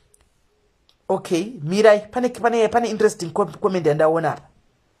 Okay, Mirai, pane interesting comment ndaona apa.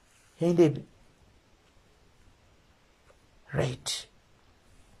 Hende. Right.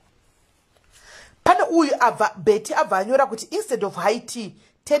 Pane uyu beti avanyora kuti instead of high tea,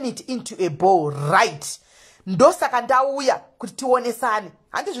 turn it into a bowl, right? Ndosaka ndauya kuti tionesane.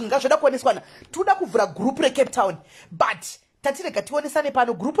 Handi zvinhu ngazvoda kuoneswana. Toda kuvhura group reCape Town, but tatirega tionesane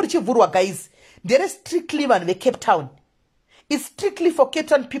pano group richivhurwa guys. There is strictly one the Cape Town. It's strictly for Cape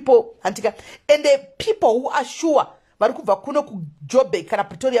Town people antika and the people who are sure vari kubva kuno ku Joburg kana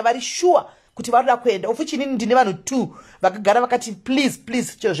Pretoria vari sure kuti varoda kuenda ofichinini ndine vanhu 2 vakagara vakati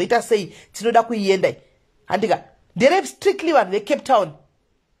please chero zvoita sei tinoda kuienda andika there is strictly one the Cape Town.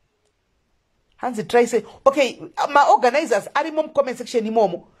 Hanzi try say okay ma organizers ari mu comment section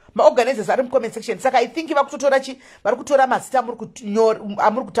imomo organizers ari mu comment section saka I think vari kutora mazita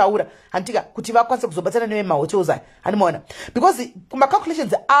amuri kutaura antika kuti vakwanise kuzobatsana neve hotels animaona because kuma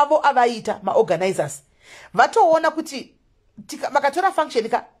calculations avo avaita organizers vatoona kuti vakatora function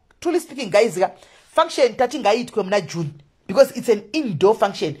truly speaking guys function tati ngaitwe muna June because it's an indoor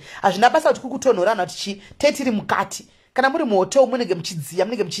function hazvina basa kuti kukutonhorana kuti tetiri mukati kana muri muhotel munenge muchidziya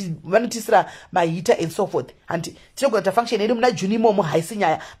munenge vanotisira mahita and so forth and tinogona function yedu muna June imomo haisi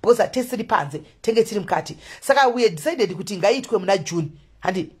nyaya because tesiri panze tenge tiri mukati saka we decided kuti ngaitwe muna June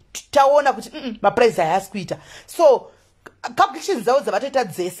and taona kuti maprice hayasi kuita so calculations dzavo dzavatoita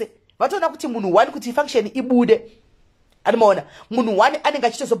dzese vatoona kuti munhu 1 kuti function ibude animaona munhu 1 anenge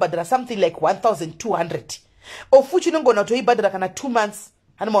achitozobhadhara something like 1200 of which unongona kutoibhadhara kana 2 months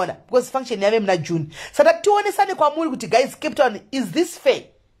animaona because function yave muna June saka tionesane kwamuri kuti guys Cape Town is this fair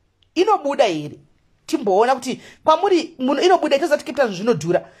inobuda here timboona kuti kwamuri munhu inobuda itozati Cape Town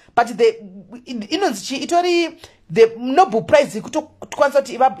zvinodhura but the inonzi itori the noble price kutokwanisa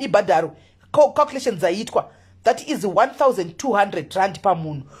kuti ibhadharo calculations dzaitwa that is 1200 rand per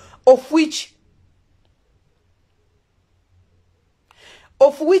munhu of which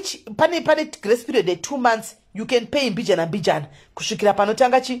pane grace period de 2 months you can pay mbijana kusvikira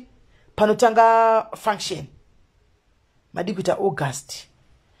panotanga function madi kuita August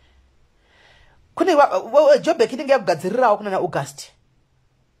kune Joburg inenge yakugadzirirawo kuna August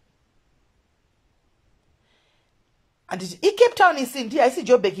and Cape Town haisi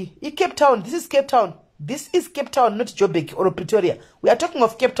Joburg Cape Town this is Cape Town not Joburg or Pretoria we are talking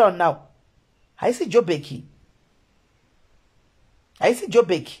of Cape Town now haisi Joburg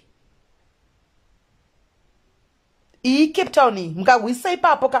Cape Town mukagwisa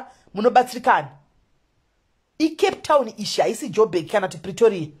ipapo ka munobatsirikana Cape Town ishi haisi Joburg kana ti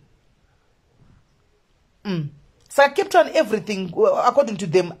Pretoria saka Cape Town everything according to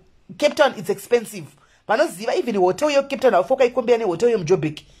them Cape Town is expensive vanoziva even hotel yo Cape Town afoka ikombea ne hotel yo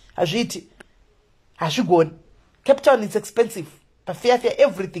muJoburg hazviti hazvigoni Cape Town is expensive pafare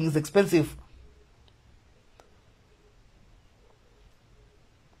everything is expensive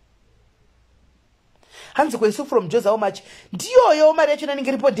hanzi kwesu from Joza how much ndiyoyo mari yacho inenge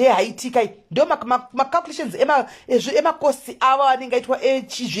iripo day haitika ndio ma calculations ema costs ava anenge aitwa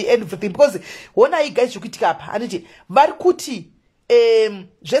HG and everything because wona guys zvikuitika apa anditi vari kuti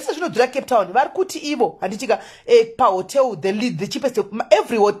zvese zvinodhura Cape Town vari kuti ivo handitika pa hotel the cheapest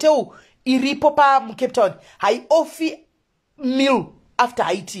every hotel iripo paMucape Town haiofi meal after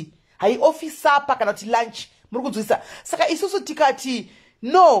haiti, haiofi sapa kana kuti lunch, muri kunzwisisa. Saka isusu tikati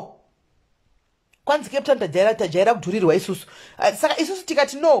no, kwanzi Cape Town tajaira kudhurirwa isusu. Saka isusu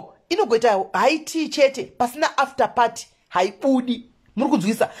tikati no, inogoita haiti chete pasina after party haibudi, muri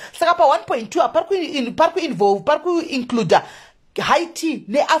kunzwisisa. Saka pa 1.2 pari kuinclude haiti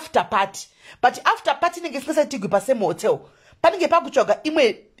ne after party, but after party nenge singasaitigwi pa same hotel, panenge pakutsvaga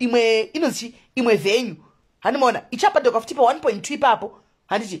imwe inonzi imwe venue, hanimona ichapadwa futi pa 1.2 papo,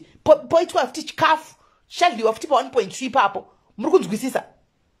 handiti poitwa futi chikafu chadliwa futi pa 1.3 papo, muri kunzwisisa.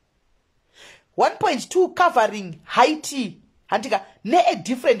 1.2 covering haiti handika ne a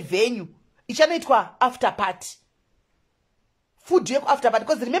different venue ichanoitwa after party, food yeku after party,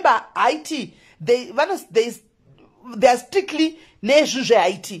 because remember haiti they are strictly nezvuzve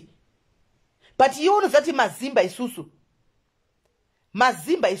haiti, but iwo unozati mazimba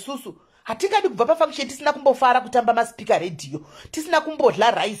isusu hatingadi kubva pafunction tisina kumbofara kutamba maspika radio, tisina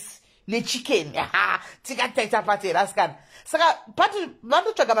kumbodla rice nechicken tikataita pateraskana. Saka pati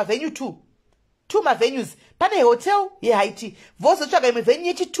vandotsvaga mavenue 2 mavenues, pane hotel yehaiti vozotsvaga imwe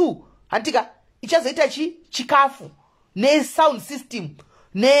venue yechi2 handika ichazoita chikafu ne sound system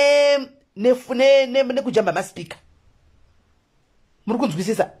ne kujamba maspika, muri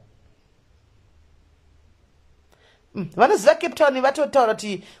kunzwisisa. Vanoziva Cape Town vatotaura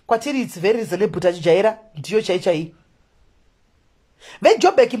kuti kwatiri it's very reasonable, tachijaira ndiyo chaichai.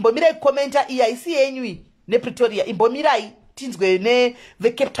 VeJoburg imbomirai komenta iyi haisi yenyu nePretoria, imbomirai tinzwe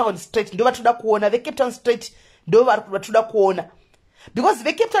neveCape Town straight, ndo vatoda kuona veCape Town straight, ndo vatoda kuona, because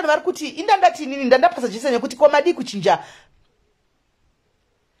veCape Town vari kuti indandati nini ndandapasa jese nekuti kwa madi kuchinja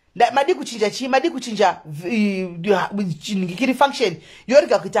kiri function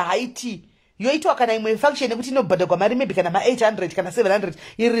yorega kuita haiti yoitwa kana imwe function nekuti inobhadhagwa mari maybe kana ma800 kana 700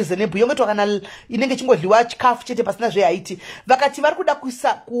 iri reasonable, yongetwa kana inenge chingodliwa chikafu chete pasina zvehaiti. Vakati vari kuda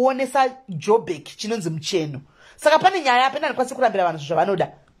kuonesa Joburg chinonzi mucheno, saka pane nyaya apena ndikwanisi kurambira vanhu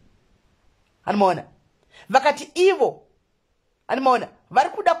zvavanoda, hanimoona. Vakati ivo hanimoona vari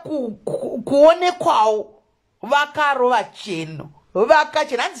kuda kuonekwawo vakarova cheno,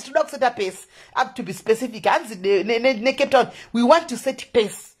 vakachena hanzi toda kuseta pace, up to be specific, hanzi neCape Town we want to set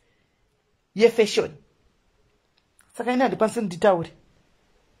pace yefashion. Saka ina ndikwanisi nditaure,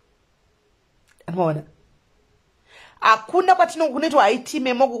 hanimoona. Hakuna kwatinokunoitwa haiti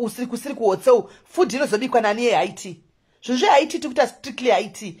memo kusiri kuhotel, food inozobikwa nani yehaiti, zvinhu zvehaiti tikuita strictly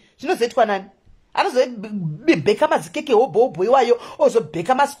haiti zvinozoitwa nani? Anozobeka mazikeke hobho iwayo,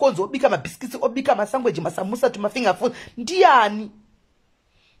 ozobeka masconzo, obika mabhiskitsi, obika masangweji, masamusa, tumafinger food, ndiani?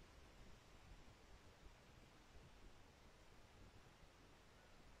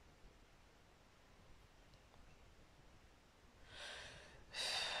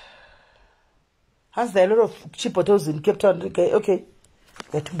 Has there a lot of cheap hotels in Cape Town? Okay.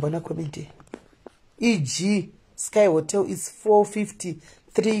 Gatumbona comment. E.g. Sky Hotel is 450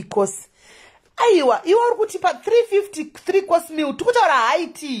 3 course. Aiwa, iwa urikutipa 350 3 course meal. Tukutaura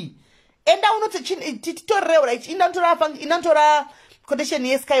haiti. Enda unoti titoreura ichi inantora condition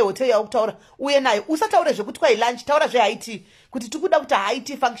ye Sky Hotel ya ukutaura. Uye nayo usataure zvekuti kwa lunch, taura zve haiti. Kuti tukuda kuta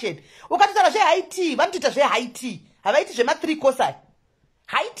haiti function. Ukataura zve haiti, vantuita zve haiti. Havaiti zvema 3 course.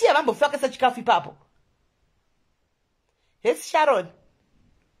 Haiti havambofakisa chikafu ipapo. Yes, Sharon.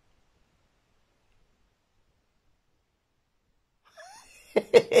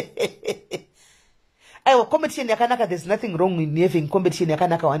 Aiwa, competition yakanaka, there's nothing wrong in having competition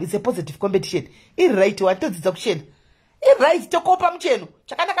yakanaka one. It's a positive competition. Iri right one, todzidza kuchena. Iri right, tokopa mcheno.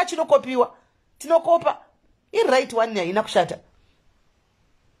 Chakanaka chinokopiwa. Tinokopa. Iri right one ya ina kushata.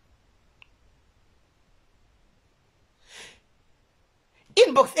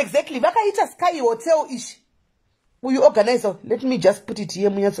 Inbox exactly. Vakaita Sky Hotel ish. Uyu organizer, let me just put it here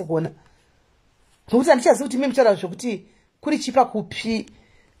munyatso kuona. Nokuti handichazivi kuti mimutaura zvokuti kuri chipa kupi.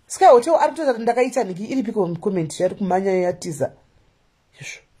 Sky Hotel ari kutoza kuti ndakaita niki iri piko comment yari kumanya yatiza.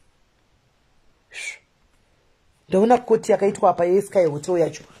 Yesho. Ndaona koti yakaitwa apa ye Sky Hotel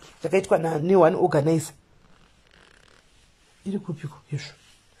yacho. Yakaitwa na new one organizer. Iri kupiko yesho.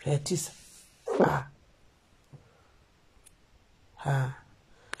 Yatiza.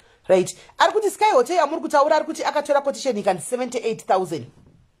 Right. Ari kuti Sky Hotel yamuri kutaura ari kuti akatora quotation ikani 78,000.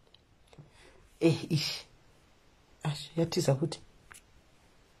 Ish. Yatiza kuti.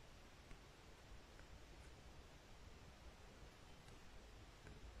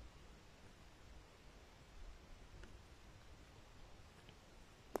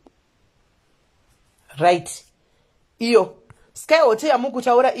 Right. Iyo. Sky Hotel yamuri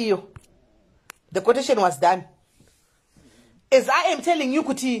kutaura iyo. The quotation was done. As I am telling you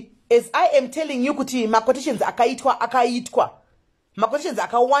kuti as I am telling you kuti maquotations akaitwa maquotations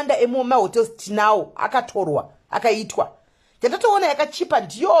akawanda mahotels tinawo akatorwa akaitwa yatatoona yakachipa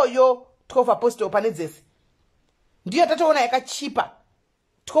ndiyoyo 12 apostles pane dzese ndiyo yatatoona yakachipa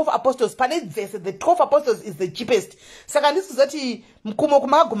 12 apostles pane dzese. The 12 apostles is the cheapest. Saka ndisi kuzoti mkumo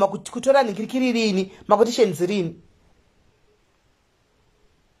kumaguma kutora ningirikiri rini maquotations rini.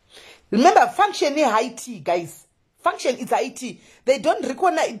 Remember, function is IT, guys. Function is IT. They don't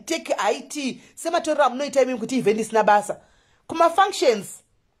recognize take IT. Sema tora mno time kuti event is nabasa. Kuma functions,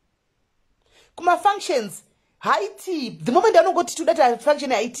 IT. The moment I don't go to that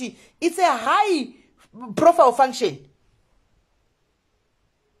function IT, it's a high profile function.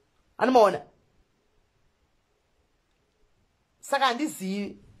 Anumona. Saka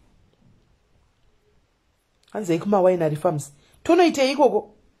ndizi. Anze ikuma winery farms. Tono ite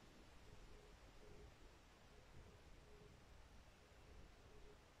ikoko.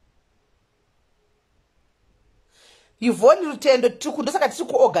 You've won rutendo ndosaka tiri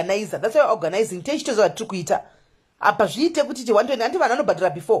kuorganize. That's why organizing techitozo atikuita. Apa zviite kuti 120 anti vanhu vanobhadhara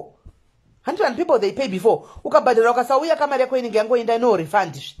before. 100 people they pay before. Ukabhadhara ukasauya kamari yako inenge yangoenda no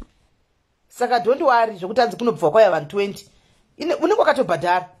refund. Saka don't worry zvokuti anzi kunobva kwaya vanhu 20. Unenge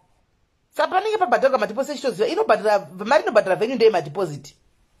wakatobhadhara. Saka panenge pabhadhara madeposit chitoziva inobhadhara mari inobhadhara venue ndeye madeposit.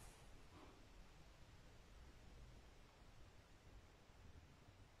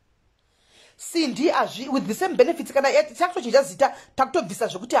 Sindi azvi with the same benefits kana takutochinja zita takutobvisa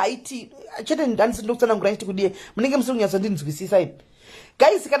zvokuti haiti chete ndanisi ndokutsanangura chiti kudie munenge musiri kunyatso ndinzwisisa ini.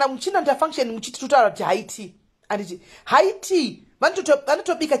 Guys, kana muchina nda function muchiti totaura kuti haiti anditi haiti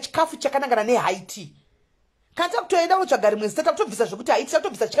vanotobika chikafu chakanangana nehaiti. Kana takutoenda kunotsvaga rimwe zita takutobvisa zvokuti haiti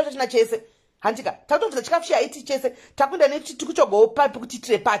takutobvisa chikafu chachina chese handika takutobvisa chikafu chehaiti chese takuenda netikuchogawo papi kuti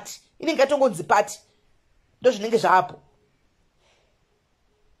tire pati inenge yatongonzi pati ndozvinenge zvaapo.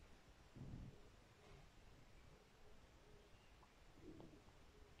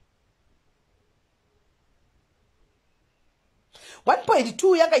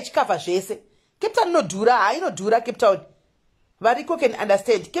 $1.2 yanga ichikavha zvese. Cape Town inodhura, hainodhura Cape Town. Variko can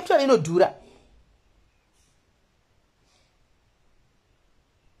understand. Cape Town inodhura.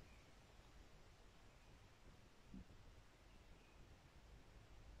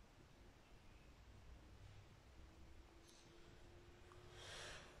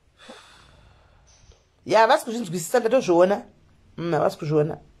 Ya havasi kuzvinzwisisa ndatozviona. Havasi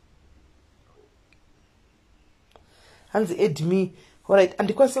kuzviona. Hanzi add me. Alright,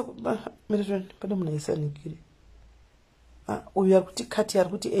 andikwanise pane munhu aisanikire. Uyu ari kuti kati ari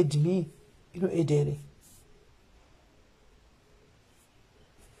kuti add me ino add here.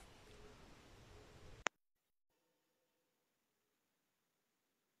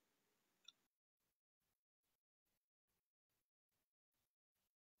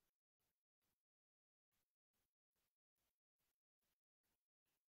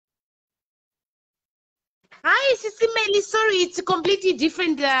 Hi, SIS MELLY. Sorry, it's a completely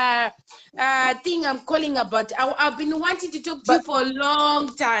different thing I'm calling about. I've been wanting to talk to you for a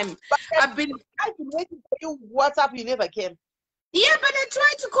long time. I've been waiting for you. WhatsApp, you never came. Yeah, but I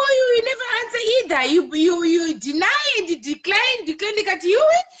tried to call you. You never answer either. You deny and decline at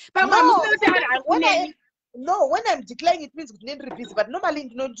you. But no, when I'm declining, it means busy. But normally,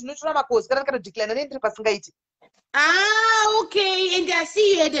 no decline. Ah, okay. And I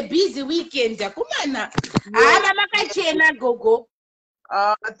see you had a busy weekend. Kumana. Gogo.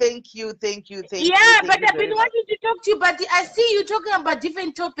 Thank you. Yeah, but I've been wanting to talk to you, but I see you talking about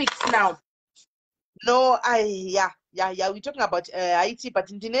different topics now. No, yeah, we're talking about IT, but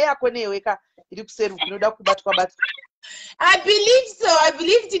in I believe so. I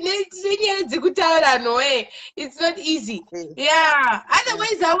believe it's not easy. Yeah.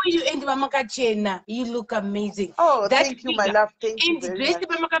 Otherwise, how will you end Mamaka Chena? You look amazing. Oh, thank you, my love. Thank you very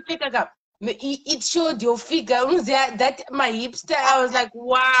much. It showed your figure. That my hipster. I was like,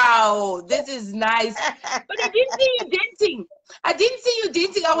 wow, this is nice. But I didn't see you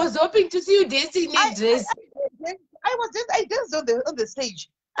dancing. I was hoping to see you dancing in a dress. I danced on the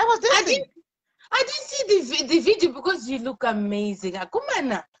stage. I was dancing. I didn't see the video because you look amazing.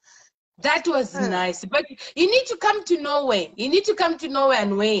 Akumana. That was nice. But you need to come to Norway. You need to come to Norway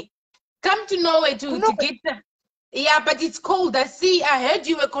and wait. Come to Norway to get the... Yeah, but it's cold. I see. I heard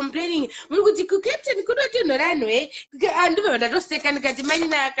you were complaining. Where you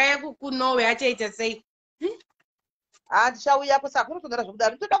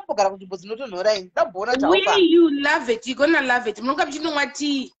love it. You're gonna love it.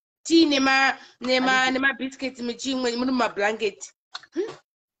 Tea nema biscuits mechimwe muri mablanket.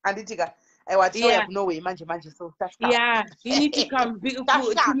 Anditika aiwa tichauya Yeah. kunorway manje so tasvika Yeah, you need to come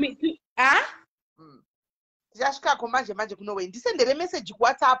to meet. tichasvikako manje kunorway ndisendere message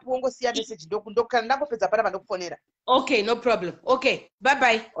kuwhatsapp wongosiya message kana ndangopedza panapa ndokufonera. Okay, no problem. Okay,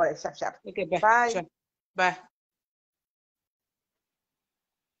 bye. All right, sharp. Okay, bye. Bye. Sure. Bye.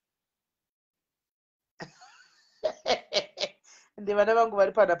 Ndi vana vangu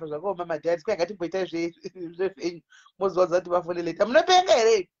vari panapa zvakaoma madhari kwai ngatimboitai zvefenyu moziwadza kuti vafone leta. Munopenga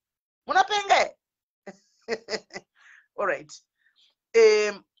here? All right.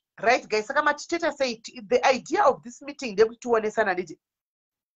 Right guys, saka matiteta say the idea of this meeting ndekuti tionesana nditi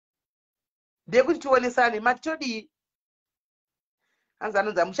ndekuti tionesane matitodi hanzi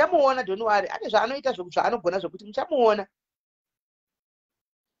anonzi muchamuona don't worry ane zvaanoita zvaanogona zvokuti muchamuona.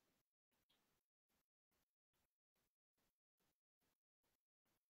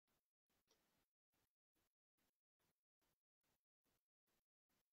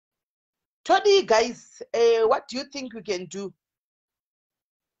 Todi guys, what do you think we can do?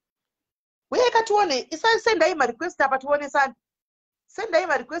 Weka tuone sendai marequest apa tionesane. Sendai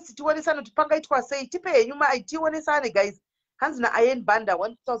marequest tionesane kuti pangaitwa sei tipe henyu tionesane guys. Hanzi na iron banda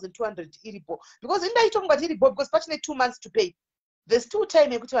 1200 iripo because indaitonga tiripo because pachine 2 months to pay. There's still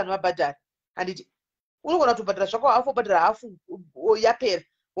time yekuti vanhu vabhadhara and unogona kutobhadhara zvako hafu obhadhara hafu yapera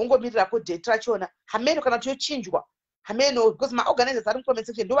wongomirira ko date rachona hameno kana tochinjwa hameno because maorganizers ari mucomment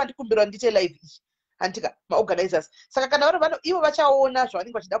section ndo vandikumbira ndite live ichi andika maorganizers saka kana vano ivo vachaona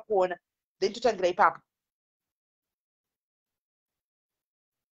zvavanenge vachida kuona then totangira ipapo.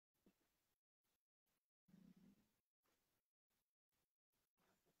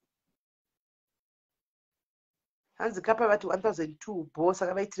 Hanzi kapa vati 1002 bo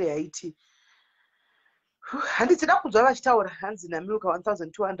saka vaitire haiti handitsida kunzwa vachitaura hanzi namilka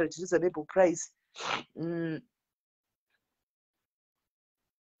 1200 reasonable price.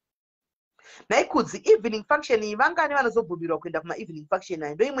 Naikudzi evening function iyi vangani vanozobvumirwa kuenda kuma-evening function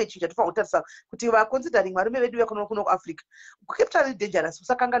ayi ndo imwe chinhu chatofanira kutarisa kuti vaconsidering varume vedu vekuno kuno kuafrica. Cape Town is dangerous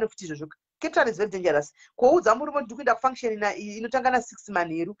usakangane futi izvozvo. Cape Town is very dangerous. Kuudza murume kuti ndikuenda kufunction inotanga na6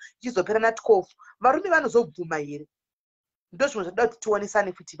 manheru ichizopera na12 varume vanozobvuma here? Ndo zvinhu zvatoda kuti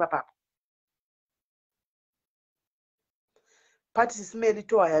tionesane futi ipapapo. Party SIS MELLY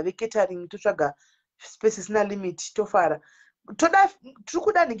tohaya vecatering totsvaga space isina limit tofara. Tiri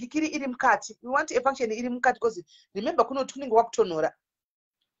kuda nhingikiri iri mukati. We want a function iri mukati because remember kunoti kunenge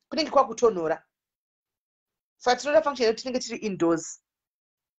kwakutonhora. Saka tinoda function yekuti tinenge tiri indoors.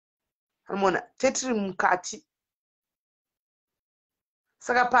 Amona tetiri mukati.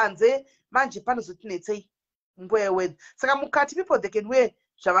 Saka panze manje panozotinetsei nguva yeweather. Saka mukati people they can wear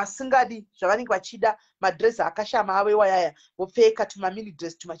zvavasingadi zvavanenge vachida madress akashama avo iwayaya vopfeka tumamini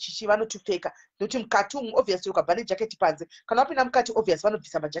dress tumachichi vanotupfeka nokuti mukati umu obviously ukabva nejaketi panze kana wapinda mukati obviously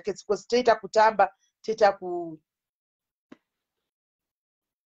vanobvisa majaketi because toita kutamba toita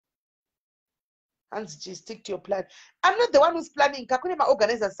hanzi stick to your plan. I'm not the one who's planning kakune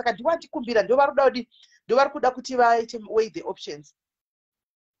maorganizers saka ndiwandikumbira ndo vari kuda kuti vaite weigh the options.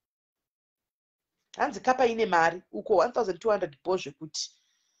 Hanzi kapa ine mari uko 1200 bo zvekuti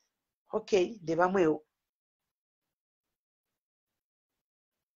okay ndevamwewo.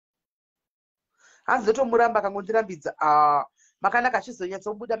 Hanzi ndotomuramba akangondirambidza makanaka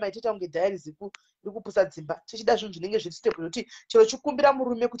achizonyatsobuda maitota kunge dhayari ziku rikupusa dzimba tichida zvinhu zvinenge zviri step zvokuti chero chikumbira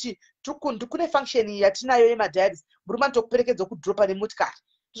murume kuti kune function yatinayo yemadhayaris murume anotokuperekedza kudropa nemotikari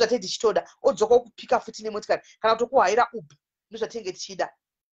ndozvatenge tichitoda odzoka kupika futi nemotikari kana kutokuhayira uber ndozvatenge tichida.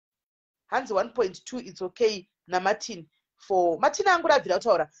 Hanzi 1.2 it's okay naMartin for Martin angu rabvira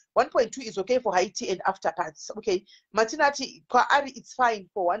kutaura 1.2 is okay for high tea and after parties. Okay, Martin ati kwaari it's fine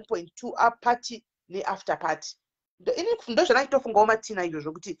for 1.2 up party ne after party. Ndo zvandachitofungawo Martina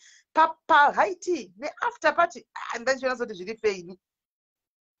izvozvo kuti pa high tea ne after party ndachiona soti zviri feini.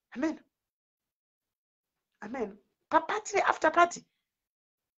 Amen. Pa party ne after party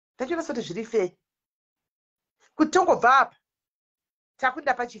ndachiona soti zviri fei kuti tongobva apa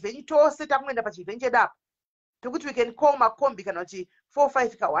takuenda pachivhenyu tose takungoenda pachivhenyu chedapa pekuti we can call makombi kana kuti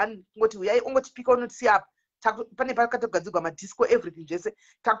 45 ka1 ngoti uyai ongotipika unotisiya apa pane pakatogadzirwa madisco everything zvese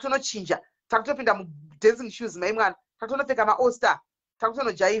takutonochinja takutopinda mudancing shoes maimwana takutonopfeka maall star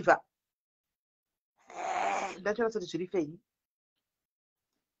takutonojaivha ndachiona kuti zviri fei.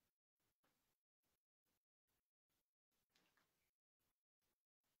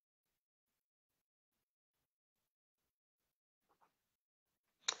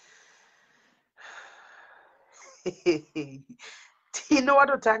 Tino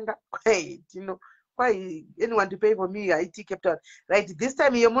watotanga Tino Why anyone to pay for me IT Cape Town? Right, this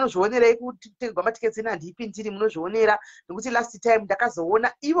time you munozvionera kutengerwa matickets ina handipindiri munozvionera nokuti last time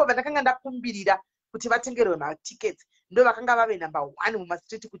ndakazoona ivo vandakanga ndakumbirira kuti vatengerwe matickets ndo vakanga vave number 1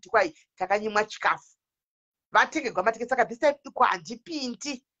 mumastreet kuti kwai takanyimwa chikafu vatengerwa matickets saka this time iko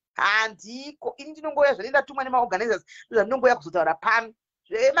handipindi handiko ini ndinongoya zvanendatumwa nemaorganizers zvandinongoya kuzotaura pano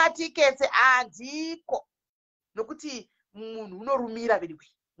zvematickets handiko nokuti munhu unorumira vediwe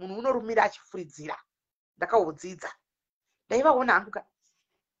munhu unorumira achifuridzira ndakaudzidza ndaivaona hangu ka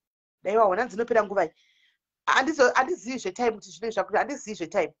ndaivaona ndinopera nguva iyi handizivi zvetime kuti zvinenge zvakuti handizivi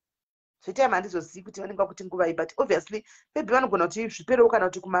zvetime handizozivi kuti vanenge vakuti nguva iyi but obviously maybe vanogona kuti zviperewo kana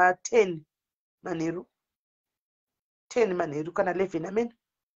kuti kuma 10 manheru kana 11 amen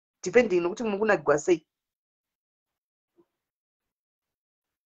depending nokuti mungunagwa sei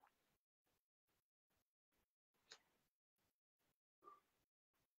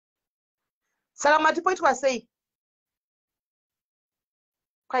saka matipoitwa sei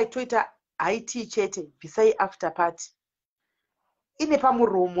kwai toita IT chete bvisai after party ine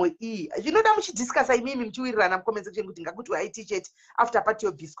pamuromo iyi zvinoda muchidhiskasa imimi muchiwirirana mucomment section kuti ngakuti IT chete after party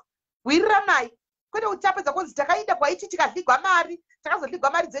yobviswa wiriramai kwete kuti tapedza kunzi takaenda kwaiti tikadhigwa mari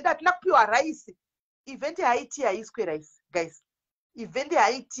takazodhigwa mari dzedu hatina kupiwa raisi event yaiti haiswe raisi guys event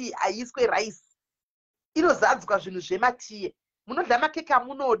yaiti haiswe raisi inozadzwa zvinhu zvematiye munodla makeke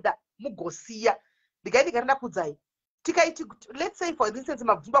amunoda mugosiya ndigai ndikarenda kudzai tikaiti let's say for instance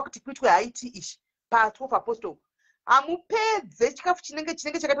mabvumba kuti kuitwe haiti ishi pa12 apostle hamupedze chikafu chinenge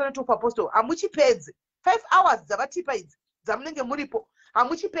chakaitwa ne12 apostle hamuchipedze 5 hours dzavatipa idzi dzamunenge muripo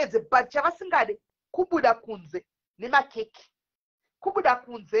hamuchipedze but chavasingade kubuda kunze nemakeke kubuda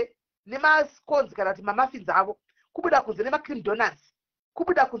kunze nemascones kana kuti mamafins avo kubuda kunze nemacream donuts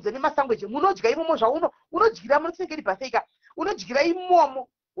kubuda kunze nemasangweji munodya imomo zvauno unodyira munotinenge ribhaseika unodyira imomo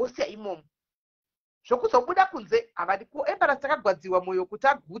wosiya imomo zvokuzobuda kunze havadi kuembarasi takagwadziwa mwoyo kuti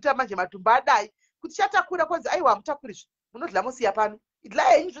aguta manje matumba adai kuti chatakura kwanzi aiwa hamutakurizve munodla mosiya pano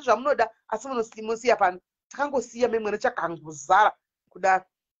idlai henyu zvo zvamunoda asi munosiya pano takangosiya memwene chakangozara kudaro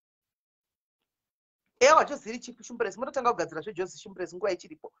ewa josiri chipi shumburesi munotanga kugadzira zvejosi shumburesi nguva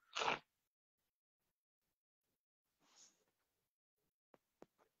ichiripo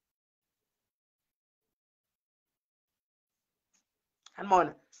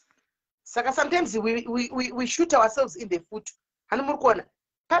hamaona saka sometimes we shoot ourselves in the foot hani muri kuona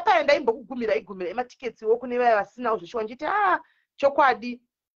papa ndaimbokugumira ematiketsi wo kune vaya vasinawo zveshuwa nditi chokwadi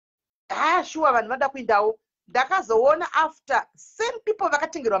shuwa vanhu vada kuindawo ndakazoona after same people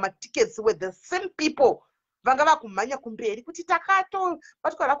vakatengerwa matikets were the same people vanga vakumhanya kumberi kuti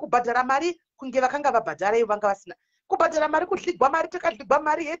vatwara kubhadhara mari kunge vakanga vabhadhara ivo vanga vasina kubhadhara mari kudhligwa mari takadhligwa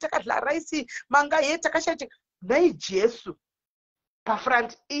mari ye takadhla raisi manga ye takashati nhai jesu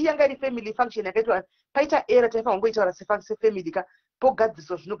pafront iyi yanga iri family function yakaitwa paita era taifanwa ngoitaura sefamily ka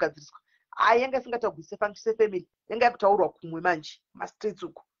pogadziriswa zvinogadziriswa yanga isingataugwi sefamily yanga yakutaurwa kumwe manje mastreets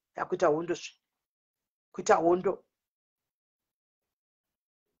uku yakuita hondo kuita hondo.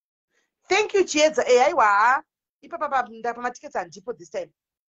 Thank you chiedza aiwa ipapa ndapamatiketsi handipo this time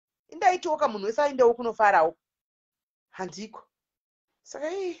indaitiwoka munhu wese aendewo kunofarawo handiko saka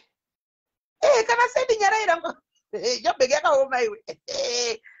kana sendi nyara irangu Jobek yakaoma iwe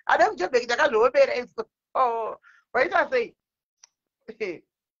Adam Jobek takazviomera iso waita sei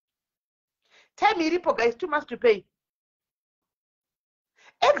time iripo guys, too much to pay.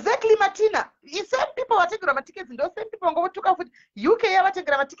 Exactly Martina, same people vatengera matickets ndo same people vangotuka futi UK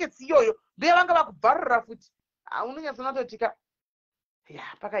yavatengera matickets iyoyo ndiye vanga vakubvarira futi unonyatsonototika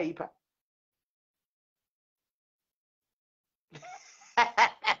pakaipa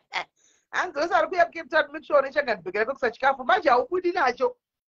hanzi wese ari kuya kucape town make sure nechangandibhekera kwekusa chikafu manje haubudi nacho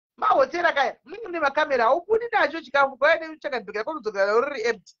mahotera kaya munenge mune makamera haubudi nacho chikafu kwaya nechangandibhekera kwokudzokera ruri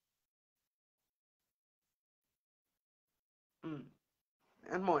empty.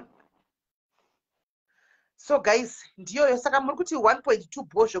 So guys, ndiyoyo saka muri kuti 1.2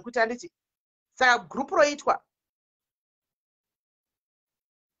 bo zvokuti handiti saka group roitwa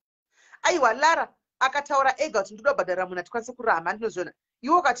aiwa Lara akataura ega kuti ndoda kubhadharira munhu atikwanise kurama handinozviona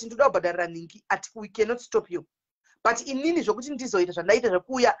iwo ukati ndoda kubhadharira ningi ati we cannot stop you but inini zvokuti ndizoita zvandaita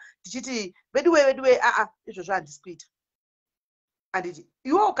zvekuuya tichiti veduwe izvozvo handisi kuita handiti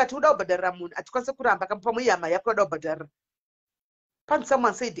iwo ukati uda kubhadharira munhu atikwanise kuramba pamwe ihama yako uda kubhadharira pan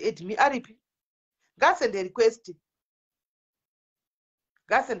someone said edmi aripi ngasende request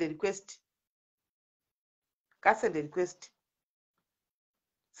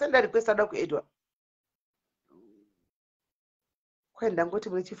senda request ada kuedwa kwenda ngoti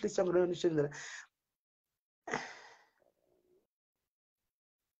mune chiflisi changu nayo nishenzera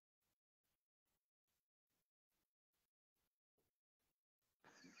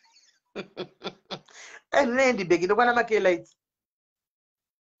Nendi begi ndokwana makelites.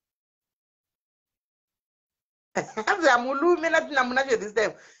 Hanzi hamulume nati namunacho this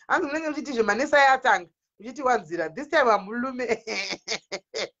time. Hanzi munenge muchiti zvemanesa yatanga. Muchiti wanzira. This time hamulume.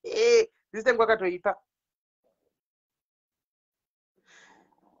 This time kwakatoipa.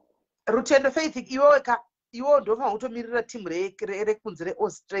 Rutendo Faith iwo ndofa utomirira timu rekunze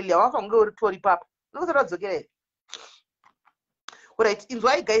reAustralia. Wafa unge uri tori papa. Nokuti radzokera here. Alright,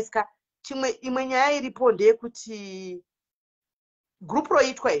 inzwai guys ka. Imwe nyaya iripo ndeyekuti group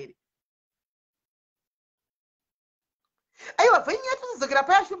roitwa here. Aiwa venyu yatozokera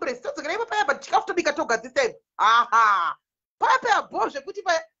paya shumbre todzokera ipo paya but chikafu tobika toga this time. Aha. Paya bo zvekuti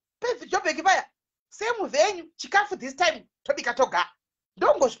paya pezvijobheki paya. Same venyu chikafu this time tobika toga.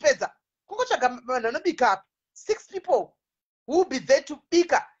 Ndongozvipedza. Kungotsvaga vanhu vanobika apa. 6 people who will be there to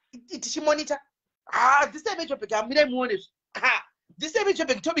bika. Tichimonitor. This time ejobheki amire muone. This time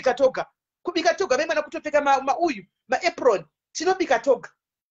ejobheki tobika toga. Kubika toga vemana kutopfeka mauyu maapron. Tinobika toga.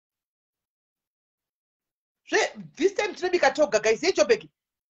 This time tinobika toga guys ejobheki.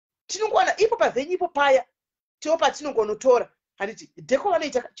 Tinongwana ipo pavenyu ipo paya. Tiwo patinongonotora. Handiti deko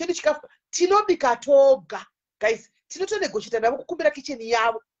vanoita chedu chikafu tinobika toga guys. Tinotonegotiata navo kukumbira kitchen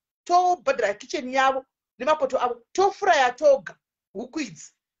yavo. Tobhadhara kitchen yavo nemapoto avo. Tofuraya toga huku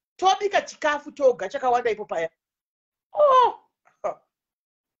idzi. Tobika chikafu toga chakawanda ipo paya.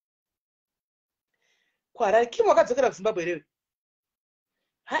 Kuharare Kim wakadzokera kuZimbabwe rewe.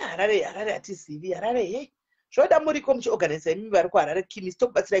 Harare hatizivi Harare zvoda muriko muchiorganiza imimi vari kuHarare Kim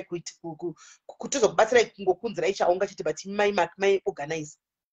sitokubatsirai kutozokubatsirai kungokunzirai chaunga chiti but mai organize.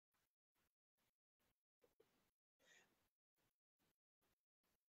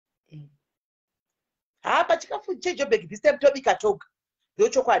 Pachikafu chejobheki this time tobika toga.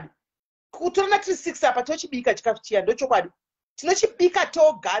 Ndochokwadi. Kutorana 36 apa tochibika chikafu chiya ndochokwadi. Tinochibika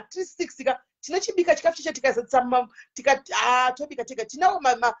toga 36 ka tinochibika chikafu chicha tikazatsa tobika tega tinawo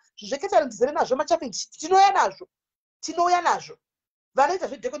zveketari ndizere nazvo machallenge tinouya nazvo vanoita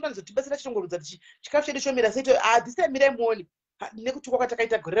zvedheko ndinozotibatsira chinongorudza chikafu chedu chomira seito this time mirai muone nekuti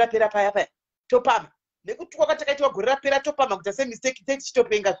kwakatakaita gore rapera paya topama nekuti kwakatakaita gore rapera topama kuita semistake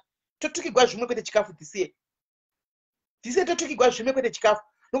tichitopenga totukigwa zvimwe kwete chikafu tisiye totukigwa zvimwe kwete chikafu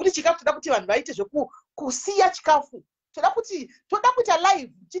nokuti chikafu toda kuti vanhu vaite zvekusiya chikafu toda kuita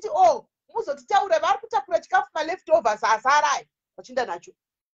live chiti muzotitaura vari kutakura chikafu maleftovers asarai vachinda nacho.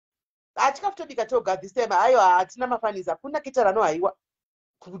 Chikafu tobika toga this time aiwa hatina mafaniza kuna ketarano haiwa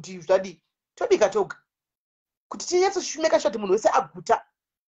kuti zvadi tobika toga kuti tinyatsoshume shoti munhu wese aguta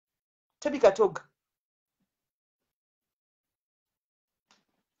tobika toga.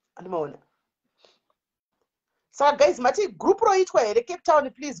 Animaona. Saka guys mati group roitwa here Cape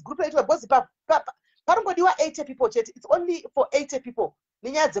Town please group roitwa bozi parongodiwa 80 people chete. It's only for 80 people.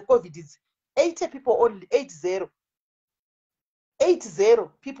 Nenyaya dzeCovid idzi 80 people only 80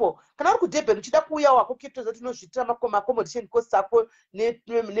 people. Kana uri kuDurban uchida kuuya wako Cape Town tinozvitira accommodation costs ako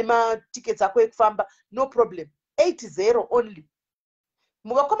nematickets ako ekufamba no problem 80 only.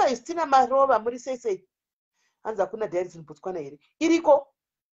 Mukakoma istina marova muri sei hanza kuna diaries in Botswana here iriko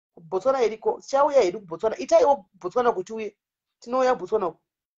Botswana iriko chauya hedu Botswana itaiwo Botswana kuti uye tinouya Botswana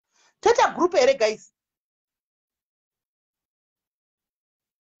toita group here guys.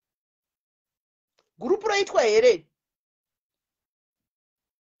 Group roitwa here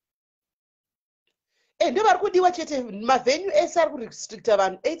ndio vari kudiwa chete mavenue ese ari kurestricta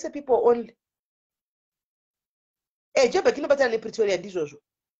vanhu 80 people only. Joburg inobatana nePretoria ndizvozvo.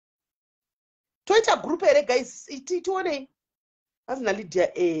 Toita group here guys tionei hazina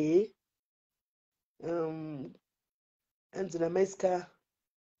Lydia hanzina Maiska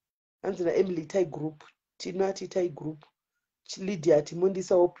hanzina Emily tai group tinati tai group Lydia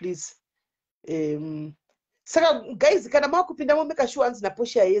timondisawo please. Saka guys kana makupinda momeka sure hanzina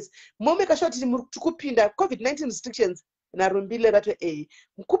Portia yes momeka sure tiri kupinda COVID-19 restrictions narumbile rato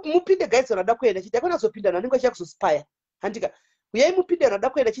mupinde guys vanada kuenda chiti akona zopinda nanenge chakuzospire handika uyai mupinde vanada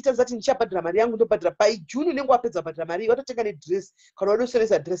kuenda chiti zati ndichabhadhira mari yangu ndobhadhira by June unenge wapedza bhadhira mari watotenga nedress kana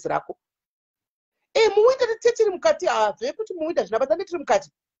wadosoresa dress rako muwinda tiri mukati kuti muwinda zvinabatana tiri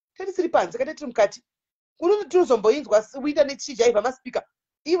mukati tiri panze kana tiri mukati unoti tinozomboinzwa winda netichijaiva maspika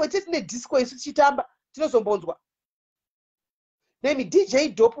iwe tine disco isu tichitamba tinozombonzwa nemi DJ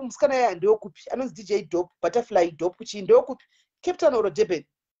Dope musikana yaya ndeyokupi anonzi DJ Dope Butterfly Dope kuchi ndeyokupi Cape Town or Durban.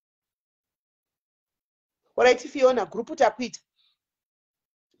 Alright Fiona group takuita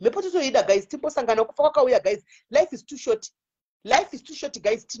mepo totoida guys timbosangana kufa kwakauya guys life is too short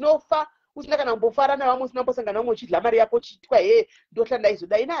guys tinofa usina kana kumbofara navamwe usina kumbosangana vamwe uchidla mari yako uchitwa ndohlanda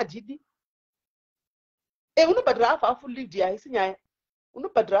izoda ina hadidi unobhadhira hafu Lydia haisi nyaya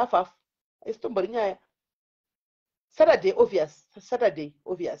unobhadhira hafu Aistombori nyaya. Saturday obvious. Saturday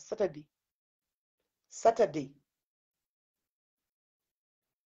obvious. Saturday. Saturday.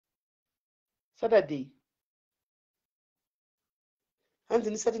 Saturday. Hands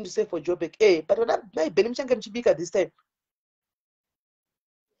in starting to say for Jobek. But when I benim change mchibika this time.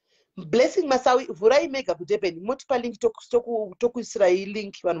 Blessing Masawi vurai mega kudepeni motipa link toku Israel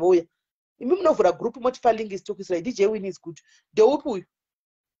link vanvoya. Imi munovhura group motipa link is toku Israel. DJ Win is good. Ndeupi uyu?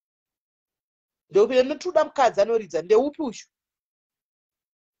 Ndeupi notuda mukadzi anoridza ndeupi uyu?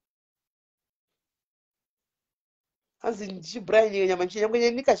 Hanzi ndichibhuraya nyama nyama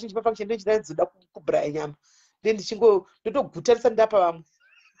nikazhinji pafunction ndochinozoda kubhuraya nyama. Ndotogutarisa ndapa vamwe.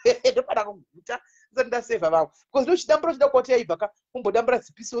 Ndopana kuguta ndaseva vamwe. Because ndochidambura chida kuti yaibva kumbodambura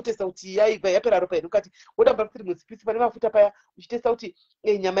zipisi wotesa kuti yaibva yapera ropa ino kati wodambura kuti muzipisi pane mafuta paya uchitesa kuti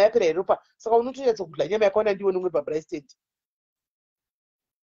nyama yapera ropa. Saka unotoedza kudla nyama yakaona ndiwo nomwe pabreasted.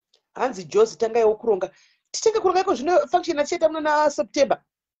 Hanzi Jozi tangaiwo kuronga. Tichenge kuronga iko zvino function achiita muna September.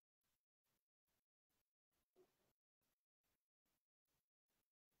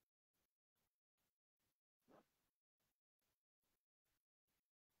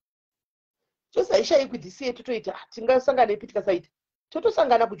 Jozi aishayi kudhisi yetu toita tingasangana ipi tikasaita.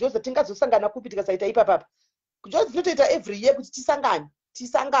 Totosangana kuJozi tingazosangana kupi tikasaita ipapapa. Kujozi totoita every year kuti tisangane.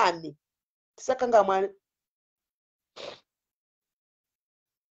 Tisakanga mwana.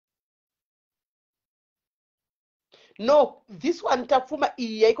 No, this one tafuma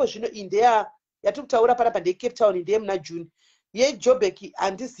iyi yaiko zvino indeya yatukutaura pana pande Cape Town ndeye muna June. Ye Jobek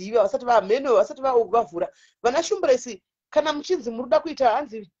andiziva vasati vameno vasati vavhura. Vana Shumbresi kana muchinzi muruda kuita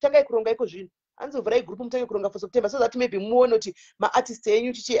hanzi tangai kuronga iko zvino. Hanzi vhurai group mutange kuronga for September so that maybe muone kuti ma-artist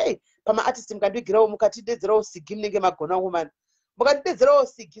enyu tichi pama-artist mukandwigirawo mukatidedzerawo Sigi munenge magona woman. Mukatidedzerawo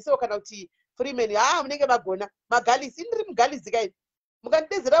Sigi so kana kuti Freeman munenge magona. Magalisi ndiri mugalisi kai.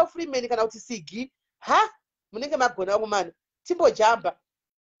 Mukatidedzerawo Freeman kana kuti Sigi munenge magona woman. Timbojamba.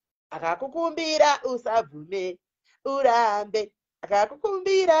 Akakukumbira usabvume urambe.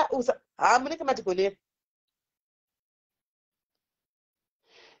 Akakukumbira munenge matigonera.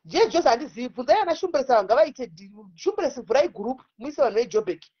 Jozi handizivi bvunzai ana Shumbresi ava ngavaite Shumbresi vhurai group muise vanhu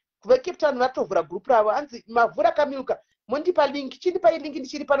veJobek kuva Cape Town vatovhura group ravo hanzi mavhura kamiuka mondipa link chindipai link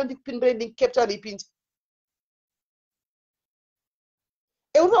ndichiri pano ndikupindure link Cape Town ipinde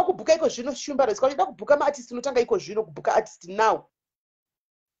unoda kubhuka iko zvino Shumbresi kana uchida kubhuka maartist unotanga iko zvino kubhuka artist now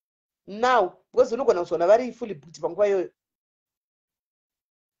because unogona kuzoona vari fully booked panguva iyoyo.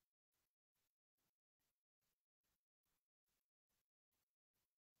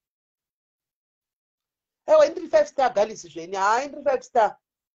 Indiri 5 star galisi zveni indiri 5 star.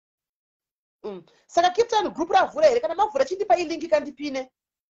 Saka Cape Town group ravhura here kana mavhura chindipa ilingi kandipine.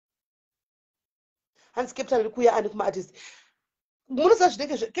 Hanzi Cape Town rikuya ani kuma artist. Munoziva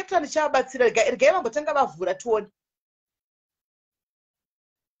zvinenge Cape Town chavabatsira regai vambotanga vavhura tione.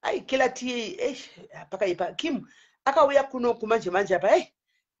 Kila pakaipa Kim akauya kuno kumanje apa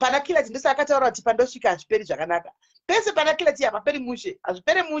pana kila tindosa akataura kuti pandosvika hazviperi zvakanaka. Pese pana kila hapaperi mushe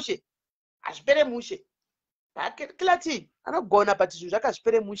hazvipere mushe. Kilati anogona but zvinhu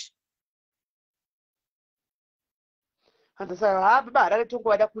zvakazvipere mushe. Andasaka baba Harare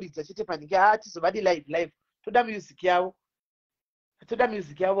tongovada kuridza chete panike tizovadi live toda music yavo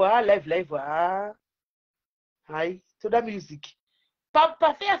live hai toda music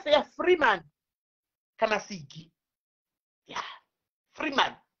fair Freeman kana Sigi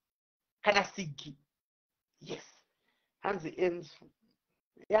Freeman kana Sigi yes hanzi ends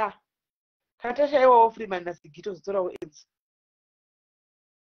kana tashaiwawo Freeman naSigi tozotorawo ends.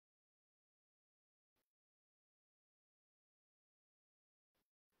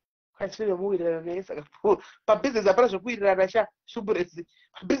 Muwirirana naye saka pabusiness hapana zvokuwirirana Shumbresi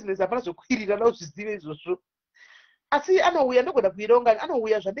pabusiness hapana zvokuwirirana uzvizive izvozvo. Asi anouya ndogona kuironga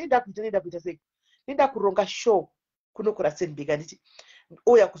anouya zvandaenda kuita sei nenda kuronga show kuno kuRustenburg nditi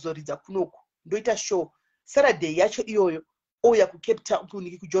oya kuzoridza kunoku ndoita show Saturday yacho iyoyo oya kuCape Town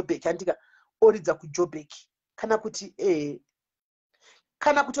kuniki kuJobek andika oridza kuJobek kana kuti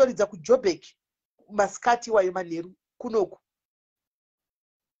oridza kuJobek masikati wayo manheru kunoku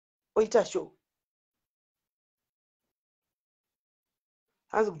oita show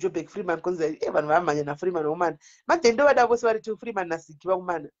hanzi kuJobek Freeman konzai vanhu vamanya naFreeman woman manje ndovada vose vari tu Freeman naSigi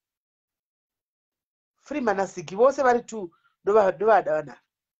vaumana Freeman naSigi vose vari tu ndovada vanhu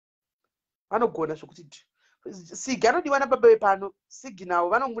vanogona zvokuti Sigi anodiwa nababa vepano Sigi nawo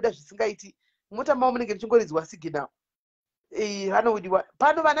vanomuda zvisingaiti mota mavo munenge muchingoridzwa Sigi nawo vanodiwa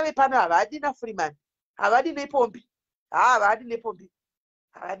pano vana vepano havadi naFreeman havadi nepombi havadi nepombi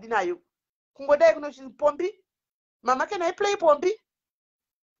havadi nayo kungodai kuno pombi mama can I play pombi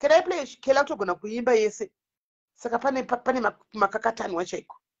Can I play Kela Togona Kuimba? Yes. Saka pane makakatano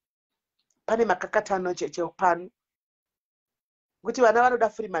wachaiko. Pane makakatano cheche pano. Kuti vana vanoda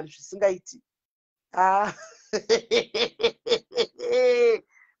Freeman zvisingaiti. Ah.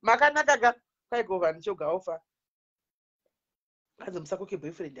 Makanaka ka kwaigova nichoga ofa. Kazi musakoke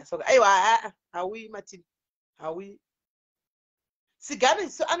boyfriend yasoka. Aiwa hawi Martin. Hawi. Sigari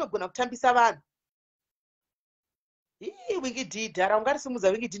so anogona kutambisa vanhu. Wingidi dhara ungarisumudza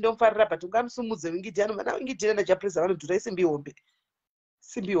wingidi ndomufarira but ungamusumudze wingidi anomana wingidi enda chapresa vanodhura isimbi hombe.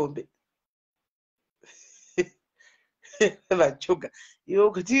 Simbi hombe. Vachoga.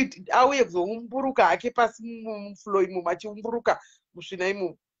 Yo kuti auye kuzomumburuka hake pasi mufloor imo machimburuka musvina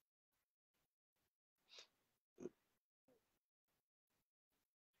imo.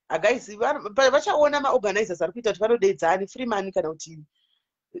 Guys, vachaona maorganizers ari kuita kuti vanodedzani Freeman kana kuti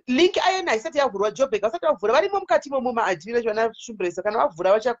link ayena isati yavhurwa Joburg vasati vavhura varimo mukati imomo maadministration ana Shumbresa kana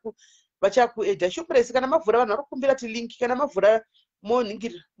vavhura vachakuedha Shumbresa kana mavhura vanhu varikumbira kuti link kana mavhura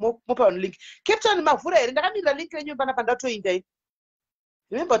moningirira mopa vanhu link. Cape Town mavhura here ndakamirira link renyu panapa ndatoinda ini.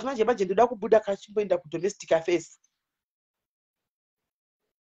 Remember kuti manje ndoda kubuda kachimboenda kudomestic affairs.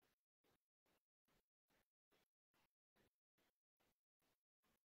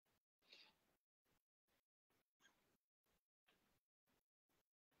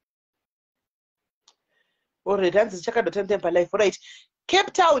 Already, hanzi chakadotempa life right.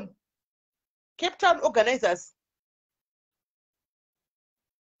 Cape Town organizers.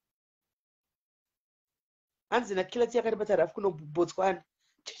 Hanzi na kila tia karibata kuno Botswana.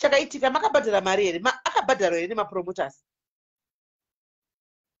 Chakaitika makabhadhara mari here. Akabhadhara here promoters.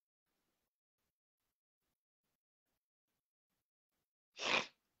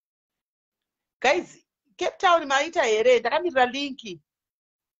 Guys, Cape Town maita here ndakamirira linki.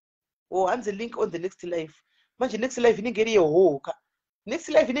 Oh, hanzi link on the next life. Manje next life inenge iri yehoka. Next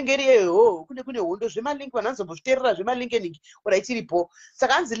life inenge iri yeho kune hondo zvemalink vanazomboterera zvemalink eningi ora ichiripo.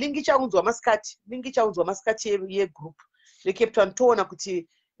 Saka hanzi link ichaunzwa masikati yegroup reCape Town toona kuti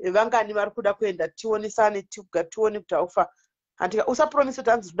vangani vari kuda kuenda tionesane tione kuti aufa. Andika usapromise kuti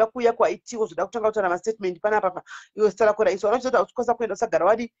hanzi zvoda kuuya kwaitiwo zvoda kutanga kutaura mastatement panapa iwe sitara kuraiswa. Unochita usikosa kuenda usagara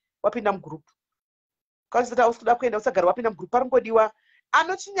wapinda mugroup. Kana usita usikuda kuenda usagara wapinda mugroup paringodiwa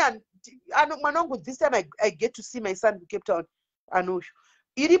anochinya mwana wangu this time I get to see my son in Cape Town anosho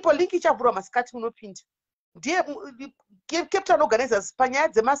iripo link ichavhurwa masikati unopinda ndiye Cape Town organizers panyaya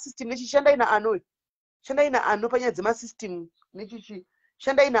dzemasystem nechishandai naanoyo shandai naano panyaya dzemasystem nechichi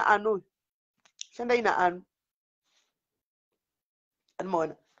shandai naano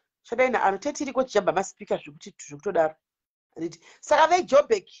anomaona shandai naano tetiriko tichamba maspika zvekutodaro saka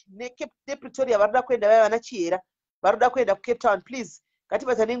veJoburg nePretoria varoda kuenda vaya vana Chihera varoda kuenda kuCape Town please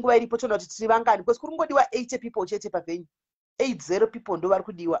ngatibatane nguva iripo toona kuti tiri vangani because kuringodiwa 80 people chete pavenue 80 people ndo vari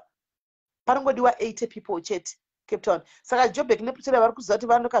kudiwa paringodiwa 80 people chete Cape Town. Saka Joburg nePretoria vari kuziva kuti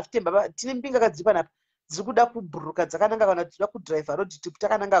vanokazvitemba tine mbinga dziri panapa dziri kuda kubhuruka dzakananga kana tinoda kudrive road trip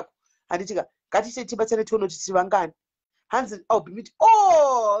takanangako handitika ngatite tibatsane tione kuti tiri vangani. Hanzi aubimiti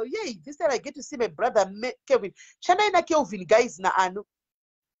yay this time I get to see my brother Kelvin. Shandai na Kelvin guys na ano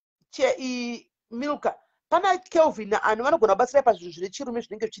Milka pana Kelvin na ano vanogona kubatsira pazvinhu zvine chirume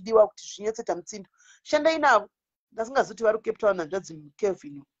zvinenge zvichidiwa kuti zvinyetseta mutsindo. Shandai navo ndasingazoti vari kuCape Town nanzvadzi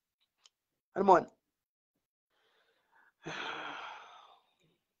Kelvin anomaona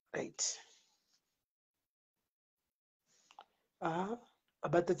right.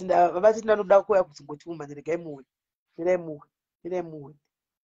 Abati ndanoda kuuya kuzongoti mumanye regai muwe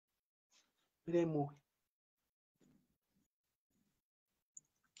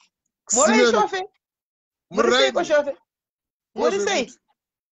Muri shofe muri sei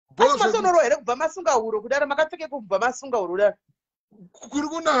asi masonoro here kubva masunga huro kudaro makapfeke kubva masunga huro kudaro kuri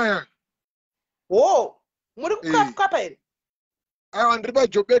kunaya muri kukapa here ndiri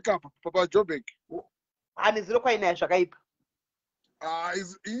paJoburg apa paJoburg hani ziro kwainaya zvakaipa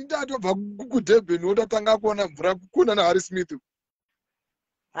indatobva kuDurban wotatanga kuona mvura kukuna naHarry Smith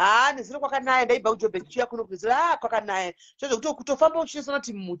hani ziro kwakanaya ndaibva kuJoburg chiya kuno kuzira kwakanaya zvozvo kutofamba uchisona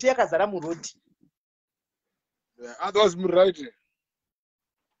kuti muti yakazara murodhi otherwise muri right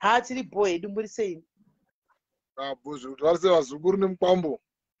tiri boy hedu muri sei bozvo kuti vari sei vazukuru nemukwambo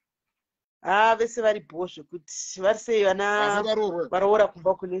vese vari bho zvekuti vari sei vana varoora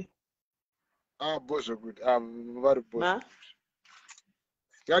kumba kune bozvo kuti vari bho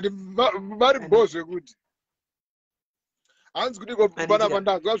yati vari bho zvekuti hanzi kuti panapa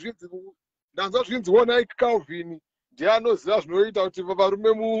ndanzwa zvinzi wonai Calvin ndiye anoziva zvinoita kuti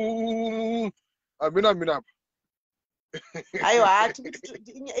varume aminapa aiwa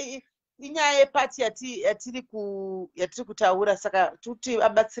inyaya yepati yatiri kutaura, saka kuti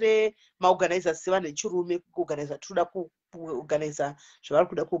abatsire maorganizers sevanhu vechirume kuorganiza tinoda kuorganiza zvavari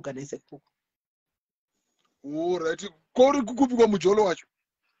kuda kuorganiza ikoko. Alright. Kuri kukupikwa mujolo wacho.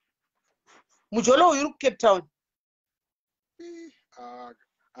 Mujolo uyu uri kuCape Town.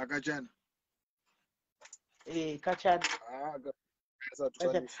 Akachana. Kachana.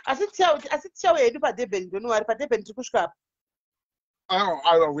 Kachana. Asi tichauya hedu paDurban, ndoniwo ari paDurban tiri kusvika apa.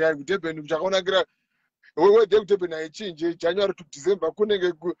 Uya kuDurban chakaonakira wewe kuDurban haichinji January to December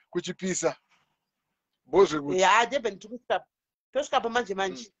kunenge kuchipisa. Bozve kuti. Durban tiri kusvika apa. Tosvika apa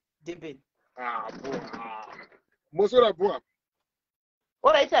manje Durban. Mosora boa.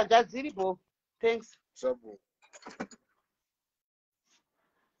 Alright, agadziri bo. Thanks. Sabo.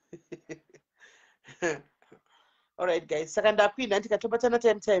 Alright guys, saka ndakwinda ndikatobatana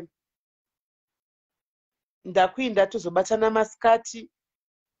time. Ndakwinda tozobatana masikati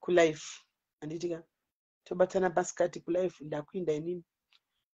kulive. Anditika tobatana masikati kulive, ndakwinda inini.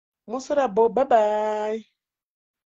 Mosora bo, bye bye.